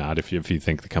invest or not, if you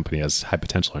think the company has high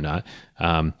potential or not.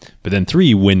 But then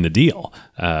three, win the deal,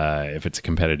 if it's a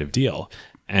competitive deal.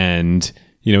 And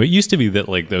it used to be that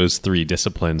those three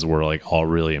disciplines were all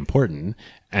really important.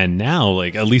 And now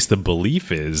at least the belief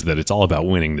is that it's all about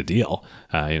winning the deal.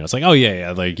 It's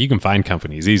you can find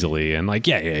companies easily, and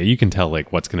you can tell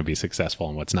what's going to be successful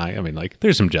and what's not. I mean,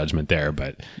 there's some judgment there,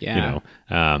 but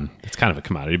it's kind of a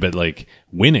commodity, but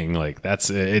winning,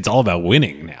 it's all about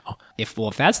winning now. If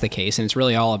that's the case, and it's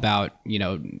really all about,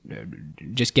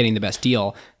 just getting the best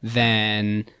deal,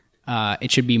 then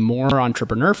it should be more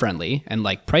entrepreneur friendly, and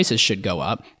prices should go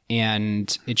up,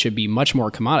 and it should be much more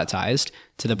commoditized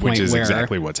to the point where, which is where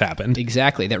exactly what's happened.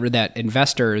 Exactly, that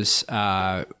investors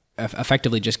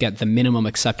effectively just get the minimum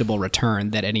acceptable return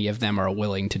that any of them are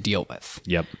willing to deal with.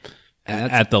 Yep.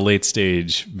 At the late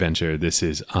stage venture, this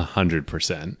is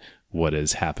 100% what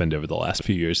has happened over the last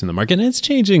few years in the market, and it's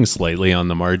changing slightly on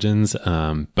the margins,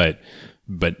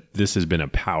 but this has been a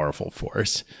powerful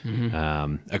force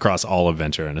across all of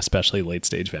venture, and especially late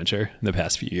stage venture in the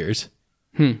past few years.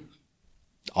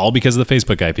 All because of the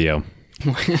Facebook IPO.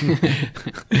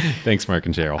 Thanks, Mark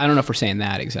and Cheryl. I don't know if we're saying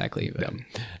that exactly. But.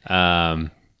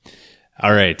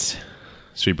 All right.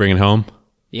 Should we bring it home?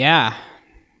 Yeah.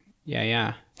 Do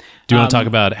you want to talk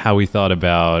about how we thought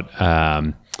about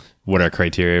what our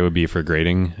criteria would be for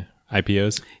grading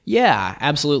IPOs? Yeah,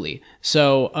 absolutely.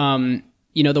 So,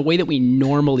 the way that we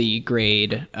normally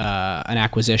grade an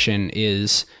acquisition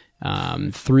is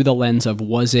through the lens of,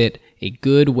 was it a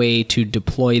good way to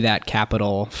deploy that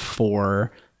capital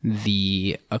for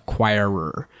the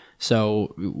acquirer?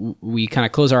 So we kind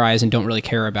of close our eyes and don't really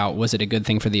care about, was it a good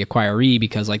thing for the acquiree,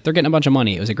 because they're getting a bunch of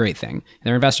money. It was a great thing.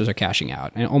 Their investors are cashing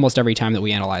out. And almost every time that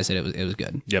we analyze it, it was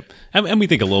good. Yep. And we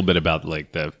think a little bit about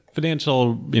the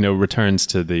financial, wereturns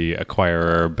to the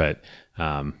acquirer, but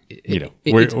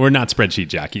we're not spreadsheet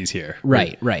jockeys here.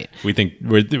 Right. We think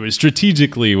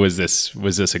strategically, was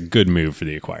this a good move for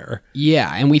the acquirer?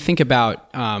 Yeah, and we think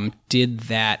about, did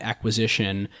that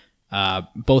acquisition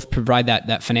both provide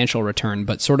that financial return,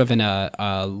 but sort of in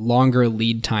a longer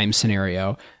lead time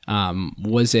scenario?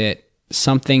 Was it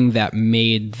something that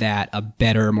made that a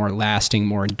better, more lasting,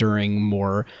 more enduring,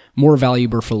 more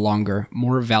valuable for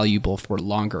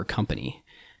longer company.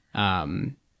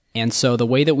 And so the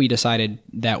way that we decided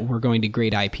that we're going to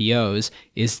grade IPOs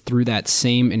is through that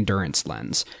same endurance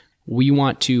lens. We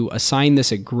want to assign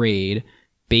this a grade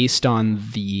based on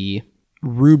the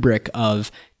rubric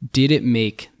of, did it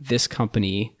make this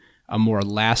company a more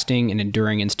lasting and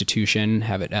enduring institution,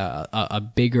 have it a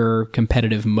bigger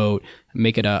competitive moat,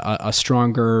 make it a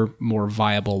stronger, more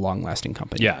viable, long-lasting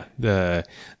company? Yeah.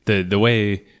 The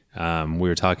way we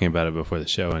were talking about it before the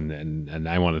show, and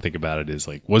I want to think about it is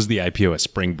like, was the IPO a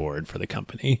springboard for the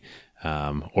company,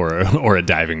 or a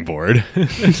diving board?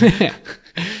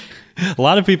 A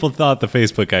lot of people thought the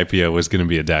Facebook IPO was going to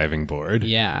be a diving board.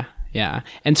 Yeah. Yeah.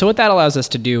 And so what that allows us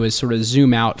to do is sort of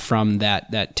zoom out from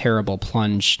that terrible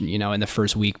plunge, in the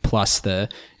first week plus the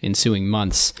ensuing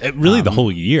months. Really the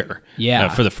whole year. Yeah.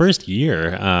 For the first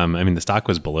year, the stock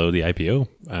was below the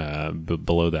IPO,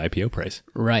 below the IPO price.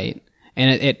 Right.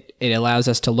 And it allows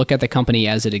us to look at the company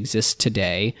as it exists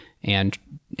today and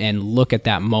look at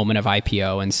that moment of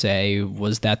IPO and say,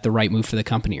 was that the right move for the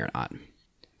company or not?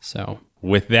 So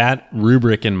with that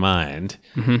rubric in mind,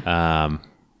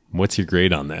 what's your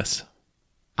grade on this?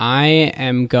 I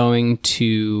am going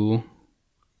to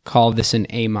call this an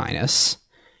A-.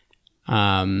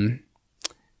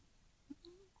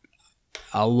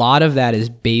 A lot of that is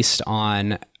based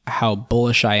on how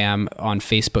bullish I am on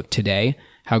Facebook today,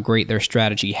 how great their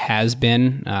strategy has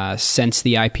been since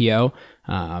the IPO,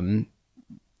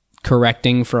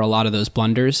 correcting for a lot of those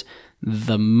blunders.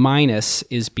 The minus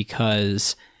is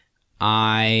because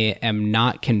I am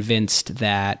not convinced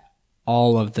that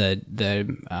all of the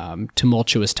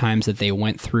tumultuous times that they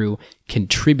went through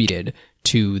contributed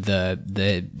to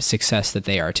the success that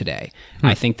they are today.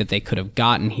 I think that they could have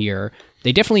gotten here.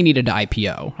 They definitely needed to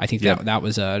IPO. I think that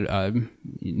was a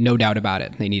no doubt about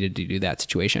it. They needed to do that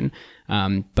situation.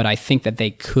 But I think that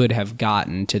they could have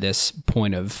gotten to this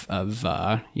point of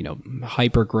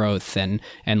hyper growth and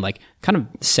like kind of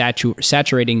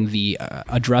saturating the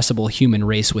addressable human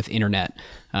race with internet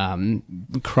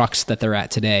crux that they're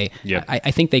at today. Yep.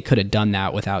 I think they could have done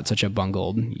that without such a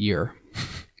bungled year.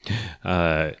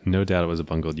 No doubt it was a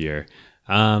bungled year.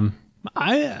 I'm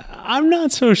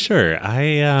not so sure.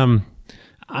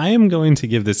 I am going to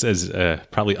give this as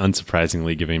probably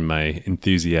unsurprisingly, given my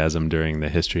enthusiasm during the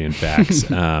history and facts.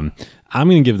 I'm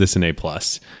going to give this an A+,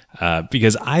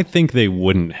 because I think they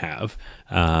wouldn't have.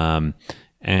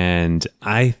 And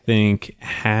I think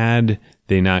had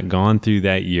they not gone through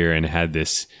that year and had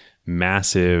this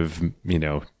massive,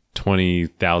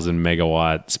 20,000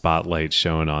 megawatt spotlight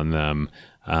shown on them,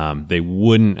 they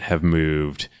wouldn't have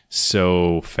moved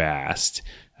so fast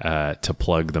to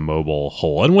plug the mobile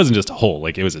hole. And it wasn't just a hole,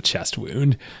 like it was a chest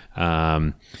wound.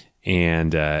 And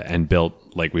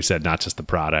built, like we said, not just the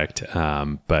product,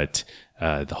 but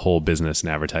the whole business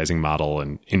and advertising model,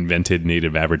 and invented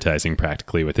native advertising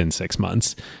practically within 6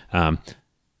 months. I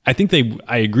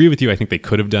agree with you. I think they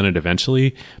could have done it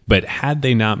eventually, but had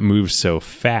they not moved so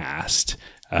fast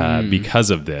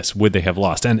because of this, would they have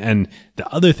lost? And the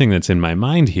other thing that's in my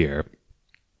mind here,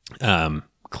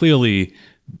 clearly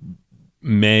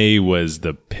May was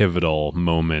the pivotal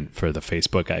moment for the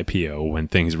Facebook IPO when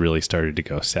things really started to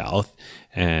go south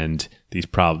and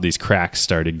these cracks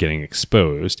started getting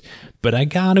exposed. But I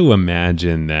got to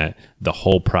imagine that the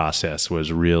whole process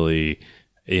was really,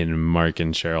 in Mark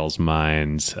and Cheryl's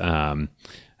minds,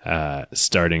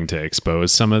 starting to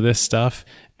expose some of this stuff.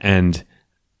 And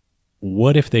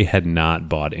what if they had not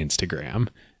bought Instagram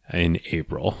in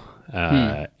April?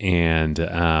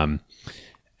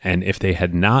 And if they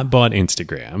had not bought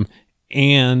Instagram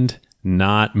and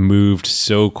not moved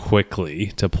so quickly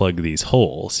to plug these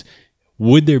holes,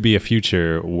 would there be a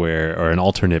future or an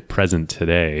alternate present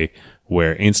today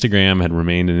where Instagram had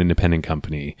remained an independent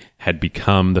company, had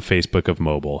become the Facebook of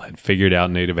mobile, had figured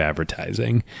out native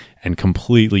advertising, and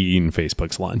completely eaten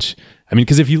Facebook's lunch? I mean,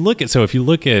 because if you look at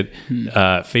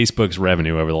Facebook's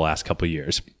revenue over the last couple of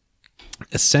years,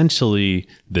 essentially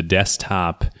the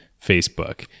desktop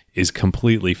Facebook is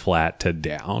completely flat to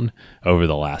down over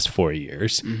the last 4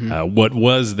 years. What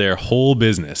was their whole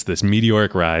business, this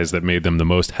meteoric rise that made them the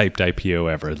most hyped IPO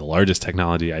ever, the largest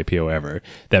technology IPO ever,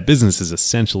 that business is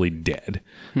essentially dead.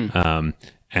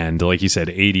 And like you said,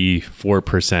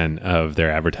 84% of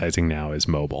their advertising now is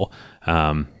mobile.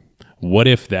 What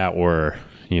if that were,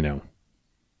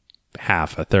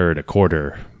 half, a third, a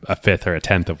quarter, a fifth, or a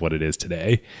tenth of what it is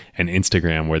today, and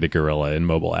Instagram were the gorilla in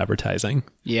mobile advertising?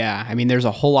 Yeah, I mean, there's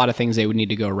a whole lot of things they would need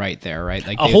to go right there, right?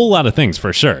 Like a whole lot of things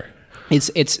for sure.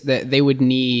 It's that they would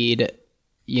need,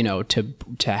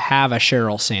 to have a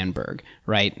Sheryl Sandberg,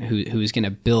 right, who's going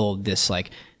to build this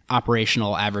like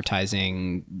operational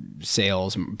advertising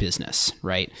sales business,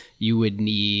 right? You would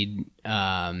need,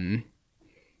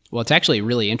 it's actually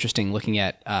really interesting looking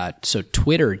at, so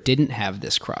Twitter didn't have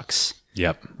this crux.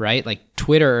 Yep. Right? Like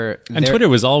Twitter. And Twitter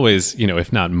was always,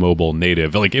 if not mobile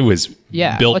native, like it was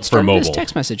built for mobile. As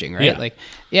text messaging, right?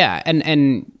 Yeah.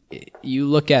 And you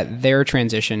look at their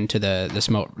transition to the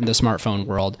smartphone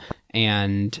world,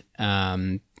 and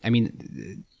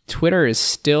Twitter is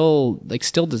still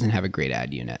doesn't have a great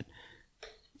ad unit.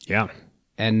 Yeah.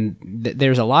 And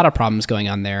there's a lot of problems going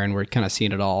on there, and we're kind of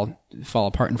seeing it all fall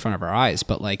apart in front of our eyes.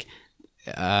 But like,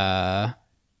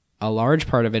 a large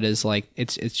part of it is like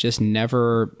it's just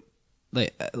never.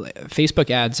 Like, Facebook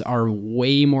ads are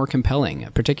way more compelling,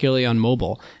 particularly on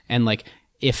mobile. And like,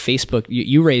 if Facebook,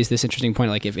 you raised this interesting point,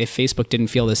 like if Facebook didn't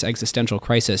feel this existential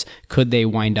crisis, could they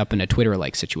wind up in a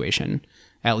Twitter-like situation?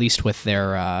 At least with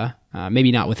their,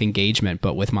 maybe not with engagement,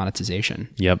 but with monetization.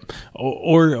 Yep.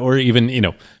 Or even,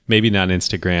 maybe not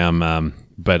Instagram,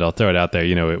 but I'll throw it out there.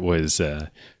 It was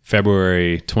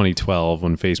February 2012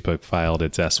 when Facebook filed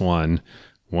its S1.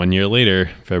 1 year later,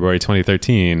 February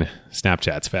 2013,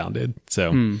 Snapchat's founded.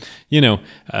 So,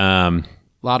 a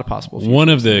lot of possible futures. One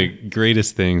of the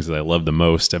greatest things that I love the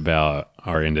most about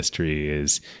our industry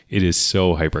is it is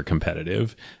so hyper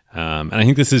competitive. And I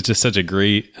think this is just such a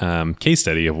great case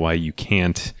study of why you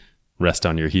can't rest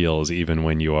on your heels even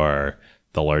when you are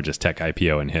the largest tech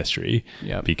IPO in history.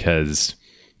 Yep. Because,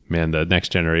 man, the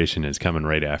next generation is coming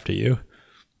right after you.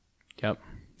 Yep.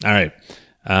 All right.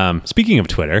 Speaking of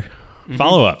Twitter,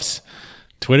 follow-ups.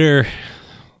 Twitter,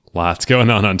 lots going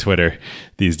on Twitter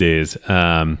these days.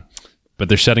 But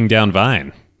they're shutting down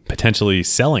Vine, potentially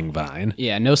selling Vine.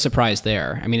 Yeah, no surprise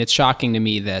there. I mean, it's shocking to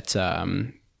me that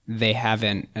they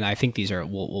haven't, and I think these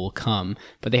will come,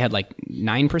 but they had like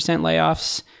 9%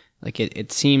 layoffs. Like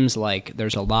it seems like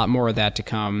there's a lot more of that to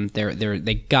come.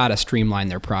 They gotta streamline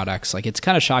their products. Like it's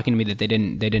kind of shocking to me that they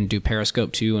didn't do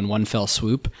Periscope 2 in one fell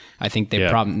swoop. I think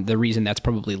the reason that's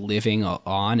probably living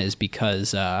on is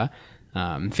because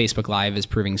Facebook Live is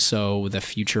proving so the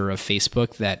future of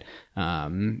Facebook that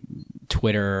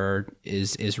Twitter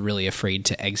is really afraid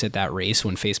to exit that race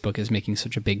when Facebook is making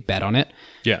such a big bet on it.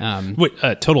 Yeah.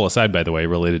 Total aside, by the way,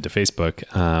 related to Facebook,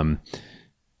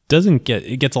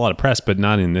 it gets a lot of press, but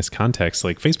not in this context.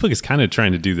 Like Facebook is kind of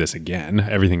trying to do this again.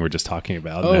 Everything we're just talking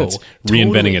about, that's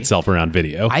reinventing totally. itself around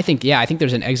video. I think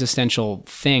there's an existential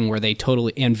thing where they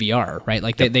totally, and VR, right?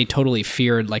 Like they totally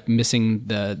feared like missing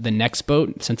the next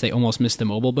boat since they almost missed the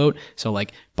mobile boat. So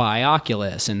like buy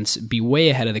Oculus and be way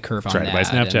ahead of the curve on that. Buy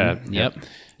Snapchat. Yep.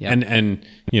 And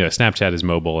Snapchat is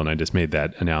mobile, and I just made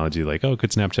that analogy like, oh,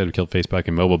 could Snapchat have killed Facebook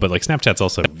in mobile? But like Snapchat's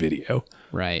also video.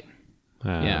 Right.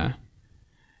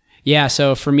 Yeah,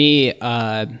 so for me,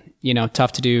 tough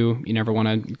to do. You never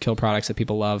want to kill products that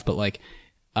people love, but like,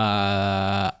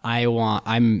 I'm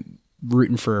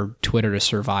rooting for Twitter to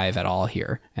survive at all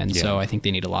here, and so I think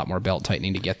they need a lot more belt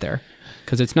tightening to get there,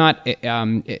 because it's not.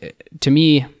 To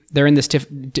me, they're in this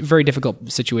very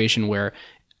difficult situation where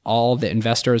all the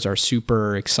investors are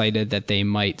super excited that they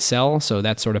might sell, so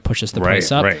that sort of pushes the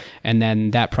price up, and then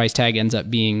that price tag ends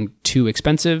up being too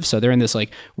expensive, so they're in this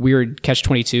like weird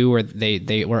catch-22 where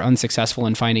they were unsuccessful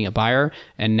in finding a buyer,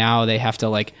 and now they have to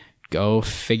like go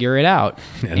figure it out.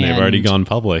 And they've already gone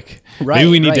public. Right, maybe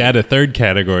we need to add a third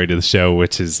category to the show,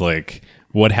 which is like,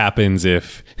 what happens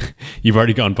if you've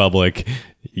already gone public,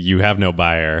 you have no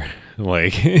buyer?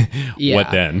 Like, what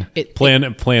then?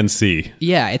 Plan C.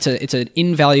 Yeah, it's an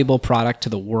invaluable product to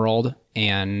the world,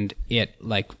 and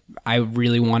I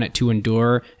really want it to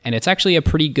endure. And it's actually a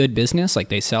pretty good business. Like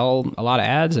they sell a lot of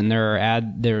ads, and there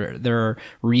are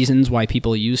reasons why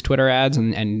people use Twitter ads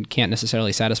and can't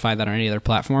necessarily satisfy that on any other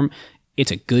platform. It's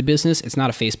a good business. It's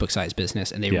not a Facebook-sized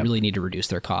business, and they really need to reduce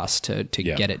their costs to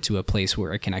get it to a place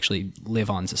where it can actually live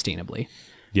on sustainably.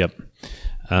 Yep.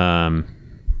 I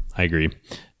agree.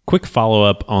 Quick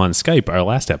follow-up on Skype, our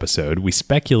last episode. We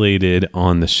speculated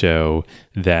on the show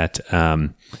that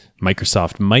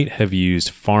Microsoft might have used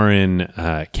foreign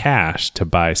cash to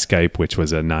buy Skype, which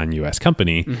was a non-U.S.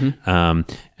 company. And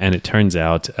it turns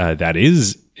out that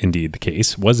was indeed the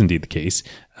case.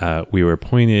 We were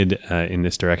pointed in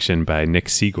this direction by Nick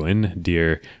Seguin,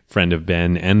 dear friend of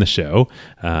Ben and the show.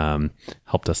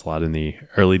 Helped us a lot in the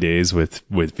early days with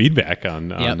feedback on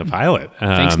the pilot.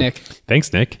 Thanks,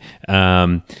 Nick.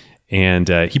 And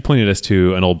he pointed us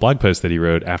to an old blog post that he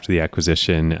wrote after the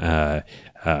acquisition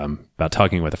about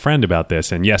talking with a friend about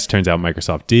this. And yes, turns out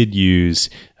Microsoft did use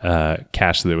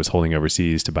cash that it was holding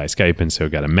overseas to buy Skype, and so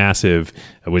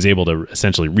was able to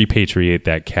essentially repatriate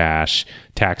that cash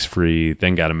tax-free,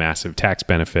 then got a massive tax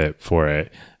benefit for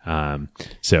it.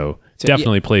 So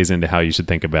definitely plays into how you should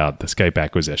think about the Skype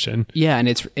acquisition. Yeah, and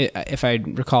if I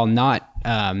recall, not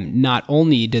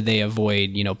only did they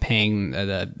avoid paying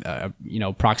the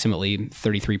approximately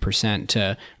 33%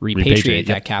 to repatriate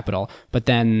that capital, but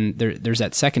then there's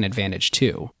that second advantage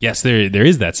too. Yes, there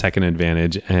is that second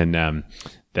advantage, and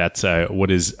that's what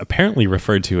is apparently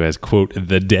referred to as, quote,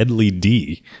 the deadly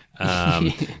D.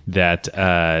 That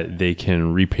they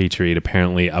can repatriate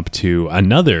apparently up to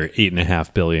another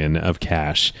 $8.5 billion of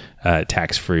cash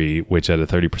tax-free, which at a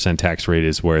 30% tax rate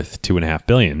is worth $2.5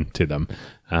 billion to them.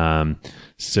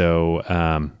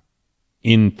 So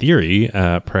in theory,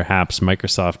 perhaps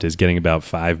Microsoft is getting about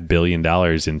 $5 billion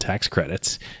in tax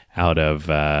credits out of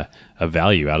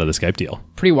value out of the Skype deal.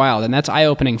 Pretty wild, and that's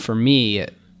eye-opening for me.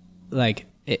 Like,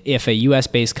 if a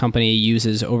US-based company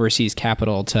uses overseas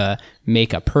capital to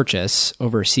make a purchase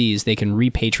overseas, they can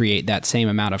repatriate that same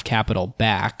amount of capital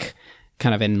back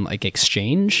kind of in like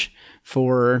exchange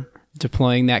for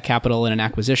deploying that capital in an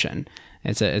acquisition.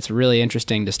 It's really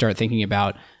interesting to start thinking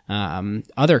about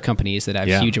other companies that have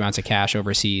huge amounts of cash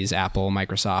overseas, Apple,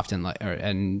 Microsoft,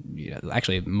 and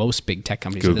actually most big tech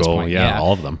companies Google, at this point. yeah,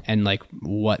 all of them. And like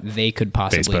what they could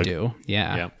possibly Facebook. do.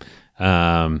 Yeah.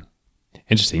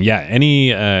 Interesting. Yeah.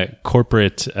 Any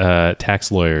corporate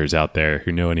tax lawyers out there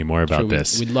who know any more about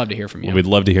this? We'd love to hear from you. We'd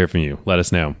love to hear from you. Let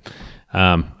us know.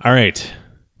 All right.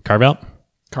 Carve out.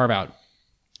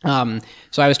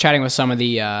 So I was chatting with some of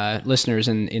the listeners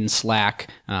in Slack.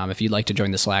 If you'd like to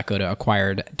join the Slack, go to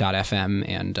acquired.fm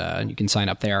and you can sign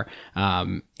up there.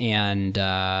 And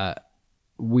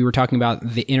we were talking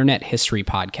about the Internet History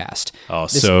Podcast. Oh,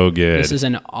 so good. This is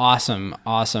an awesome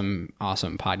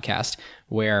podcast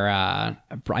where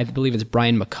I believe it's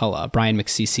Brian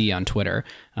McCC on Twitter.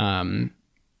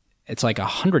 It's like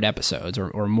 100 episodes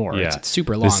or more. Yeah. It's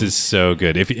super long. This is so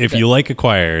good. If you like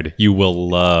Acquired, you will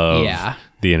love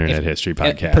the Internet History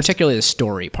Podcast. Particularly the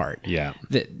story part. Yeah.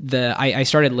 I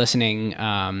started listening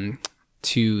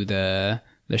to the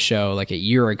show like a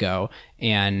year ago,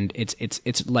 and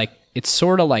it's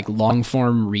sort of like long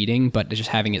form reading, but just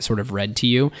having it sort of read to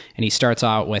you. And he starts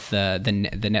out with the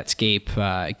Netscape,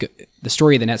 the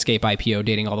story of the Netscape IPO,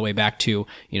 dating all the way back to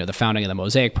the founding of the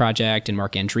Mosaic project and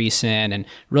Mark Andreessen, and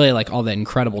really like all the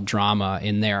incredible drama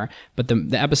in there. But the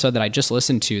episode that I just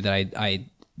listened to that I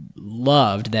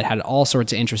loved, that had all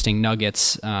sorts of interesting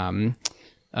nuggets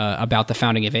about the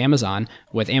founding of Amazon,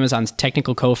 with Amazon's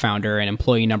technical co-founder and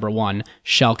employee number one,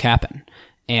 Shel Kappan.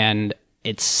 And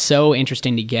it's so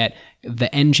interesting to get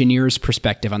the engineer's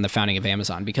perspective on the founding of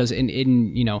Amazon, because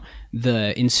in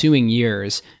the ensuing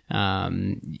years,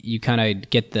 you kind of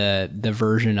get the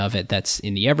version of it that's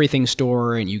in the Everything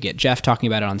Store, and you get Jeff talking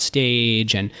about it on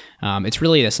stage, and it's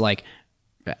really this like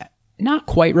not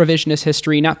quite revisionist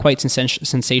history, not quite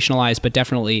sensationalized, but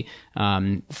definitely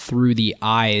through the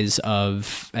eyes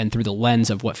of and through the lens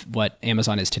of what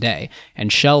Amazon is today.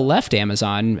 And Shel left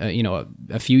Amazon,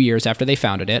 a few years after they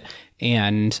founded it,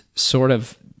 and sort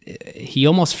of he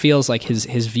almost feels like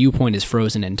his viewpoint is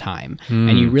frozen in time.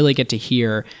 And you really get to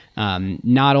hear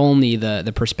not only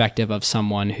the perspective of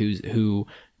someone who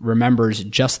remembers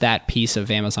just that piece of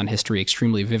Amazon history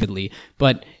extremely vividly,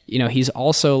 but he's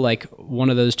also like one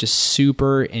of those just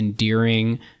super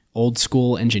endearing old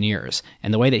school engineers.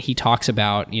 And the way that he talks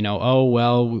about, we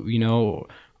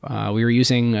were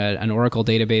using an Oracle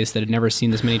database that had never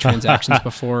seen this many transactions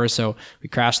before, so we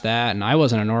crashed that. And I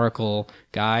wasn't an Oracle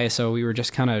guy, so we were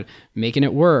just kind of making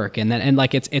it work. And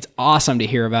it's awesome to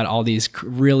hear about all these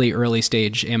really early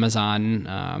stage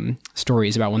Amazon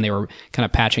stories about when they were kind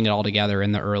of patching it all together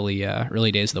in the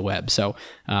early days of the web. So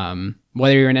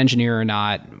whether you're an engineer or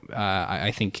not,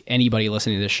 I think anybody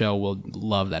listening to this show will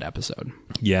love that episode.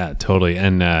 Yeah, totally.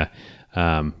 And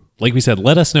like we said,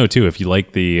 let us know too if you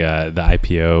like the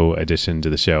IPO addition to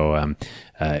the show.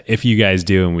 If you guys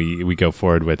do and we go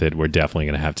forward with it, we're definitely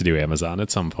going to have to do Amazon at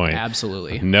some point.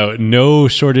 Absolutely. No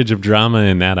shortage of drama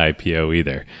in that IPO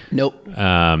either. Nope.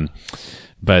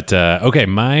 But okay,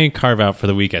 my carve out for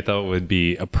the week I thought would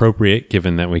be appropriate,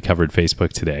 given that we covered Facebook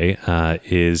today,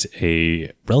 is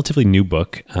a relatively new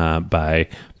book by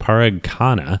Parag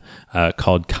Khanna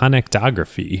called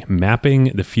Connectography, Mapping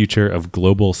the Future of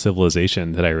Global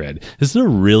Civilization, that I read. This is a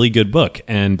really good book,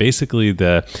 and basically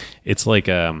it's like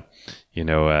a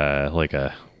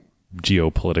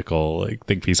geopolitical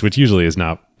think piece, which usually is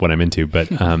not what I'm into, but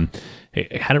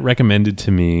had it recommended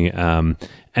to me, and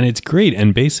it's great.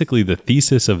 And basically, the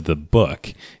thesis of the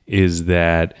book is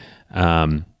that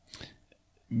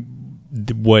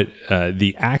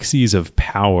the axes of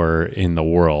power in the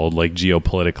world, like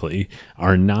geopolitically,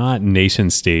 are not nation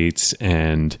states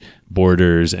and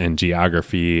borders and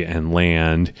geography and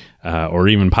land or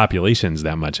even populations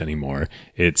that much anymore.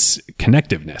 It's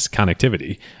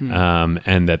connectivity,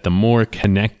 and that the more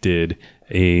connected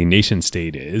a nation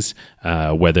state is,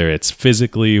 whether it's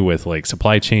physically with like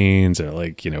supply chains or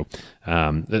like,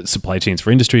 supply chains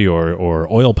for industry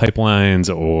or oil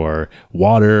pipelines or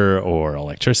water or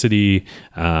electricity,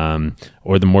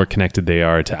 or the more connected they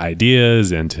are to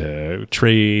ideas and to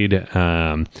trade,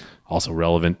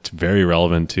 also very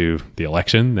relevant to the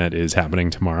election that is happening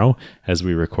tomorrow as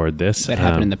we record this. That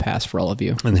happened in the past for all of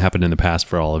you. And happened in the past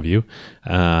for all of you.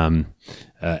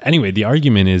 Anyway, the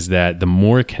argument is that the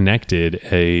more connected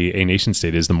a nation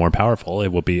state is, the more powerful it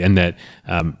will be, and that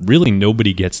really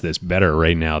nobody gets this better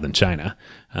right now than China.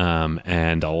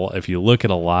 If you look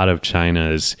at a lot of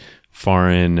China's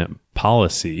foreign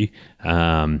policy,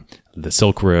 the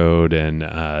Silk Road and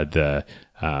the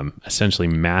essentially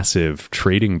massive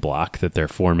trading block that they're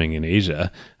forming in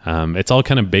Asia, it's all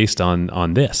kind of based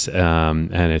on this,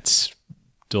 and it's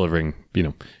delivering,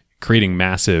 creating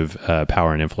massive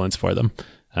power and influence for them.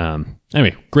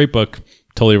 Anyway, great book,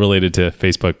 totally related to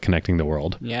Facebook connecting the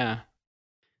world. Yeah.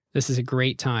 This is a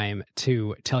great time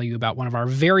to tell you about one of our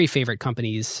very favorite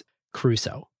companies,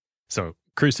 Crusoe. So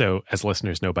Crusoe, as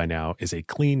listeners know by now, is a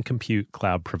clean compute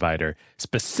cloud provider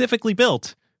specifically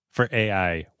built for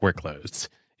AI workloads.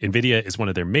 NVIDIA is one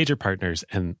of their major partners,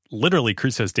 and literally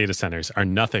Crusoe's data centers are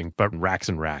nothing but racks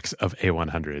and racks of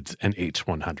A100s and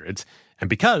H100s. And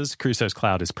because Crusoe's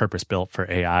cloud is purpose-built for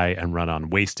AI and run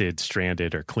on wasted,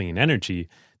 stranded, or clean energy,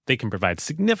 they can provide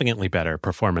significantly better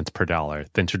performance per dollar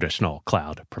than traditional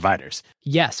cloud providers.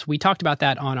 Yes, we talked about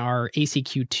that on our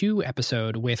ACQ2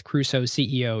 episode with Crusoe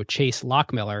CEO Chase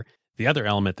Lockmiller. The other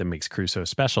element that makes Crusoe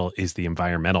special is the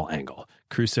environmental angle.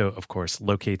 Crusoe, of course,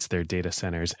 locates their data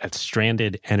centers at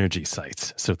stranded energy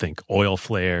sites. So think oil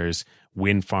flares,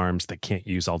 wind farms that can't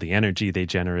use all the energy they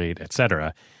generate,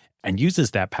 etc., and uses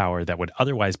that power that would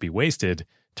otherwise be wasted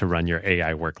to run your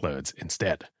AI workloads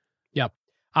instead. Yep.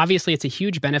 Obviously, it's a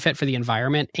huge benefit for the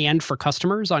environment and for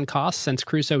customers on costs, since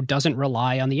Crusoe doesn't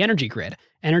rely on the energy grid.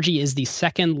 Energy is the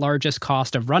second largest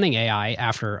cost of running AI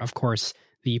after, of course,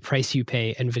 the price you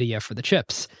pay NVIDIA for the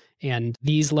chips. And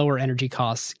these lower energy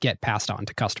costs get passed on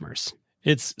to customers.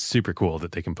 It's super cool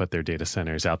that they can put their data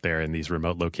centers out there in these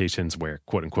remote locations where,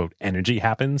 quote unquote, energy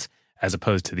happens, as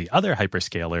opposed to the other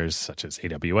hyperscalers such as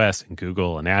AWS and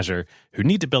Google and Azure, who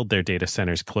need to build their data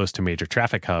centers close to major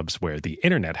traffic hubs where the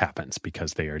internet happens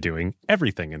because they are doing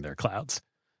everything in their clouds.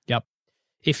 Yep.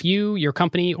 If you, your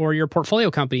company, or your portfolio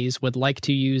companies would like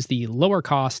to use the lower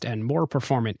cost and more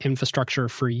performant infrastructure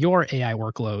for your AI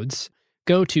workloads,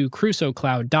 go to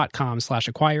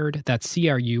crusoecloud.com/acquired. That's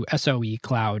CRUSOE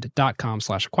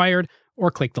cloud.com/acquired,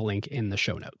 or click the link in the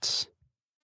show notes.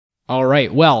 All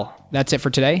right. Well, that's it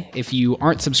for today. If you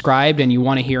aren't subscribed and you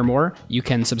want to hear more, you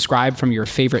can subscribe from your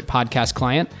favorite podcast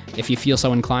client. If you feel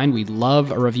so inclined, we'd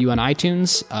love a review on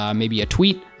iTunes, maybe a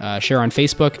tweet, share on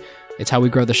Facebook. It's how we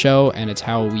grow the show, and it's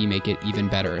how we make it even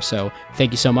better. So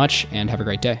thank you so much, and have a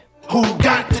great day. Who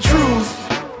got the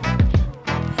truth?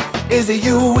 Is it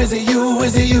you? Is it you?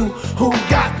 Is it you? Who